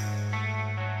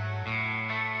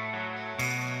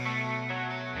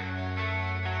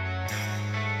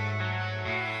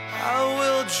 I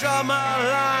will will draw my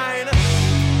line.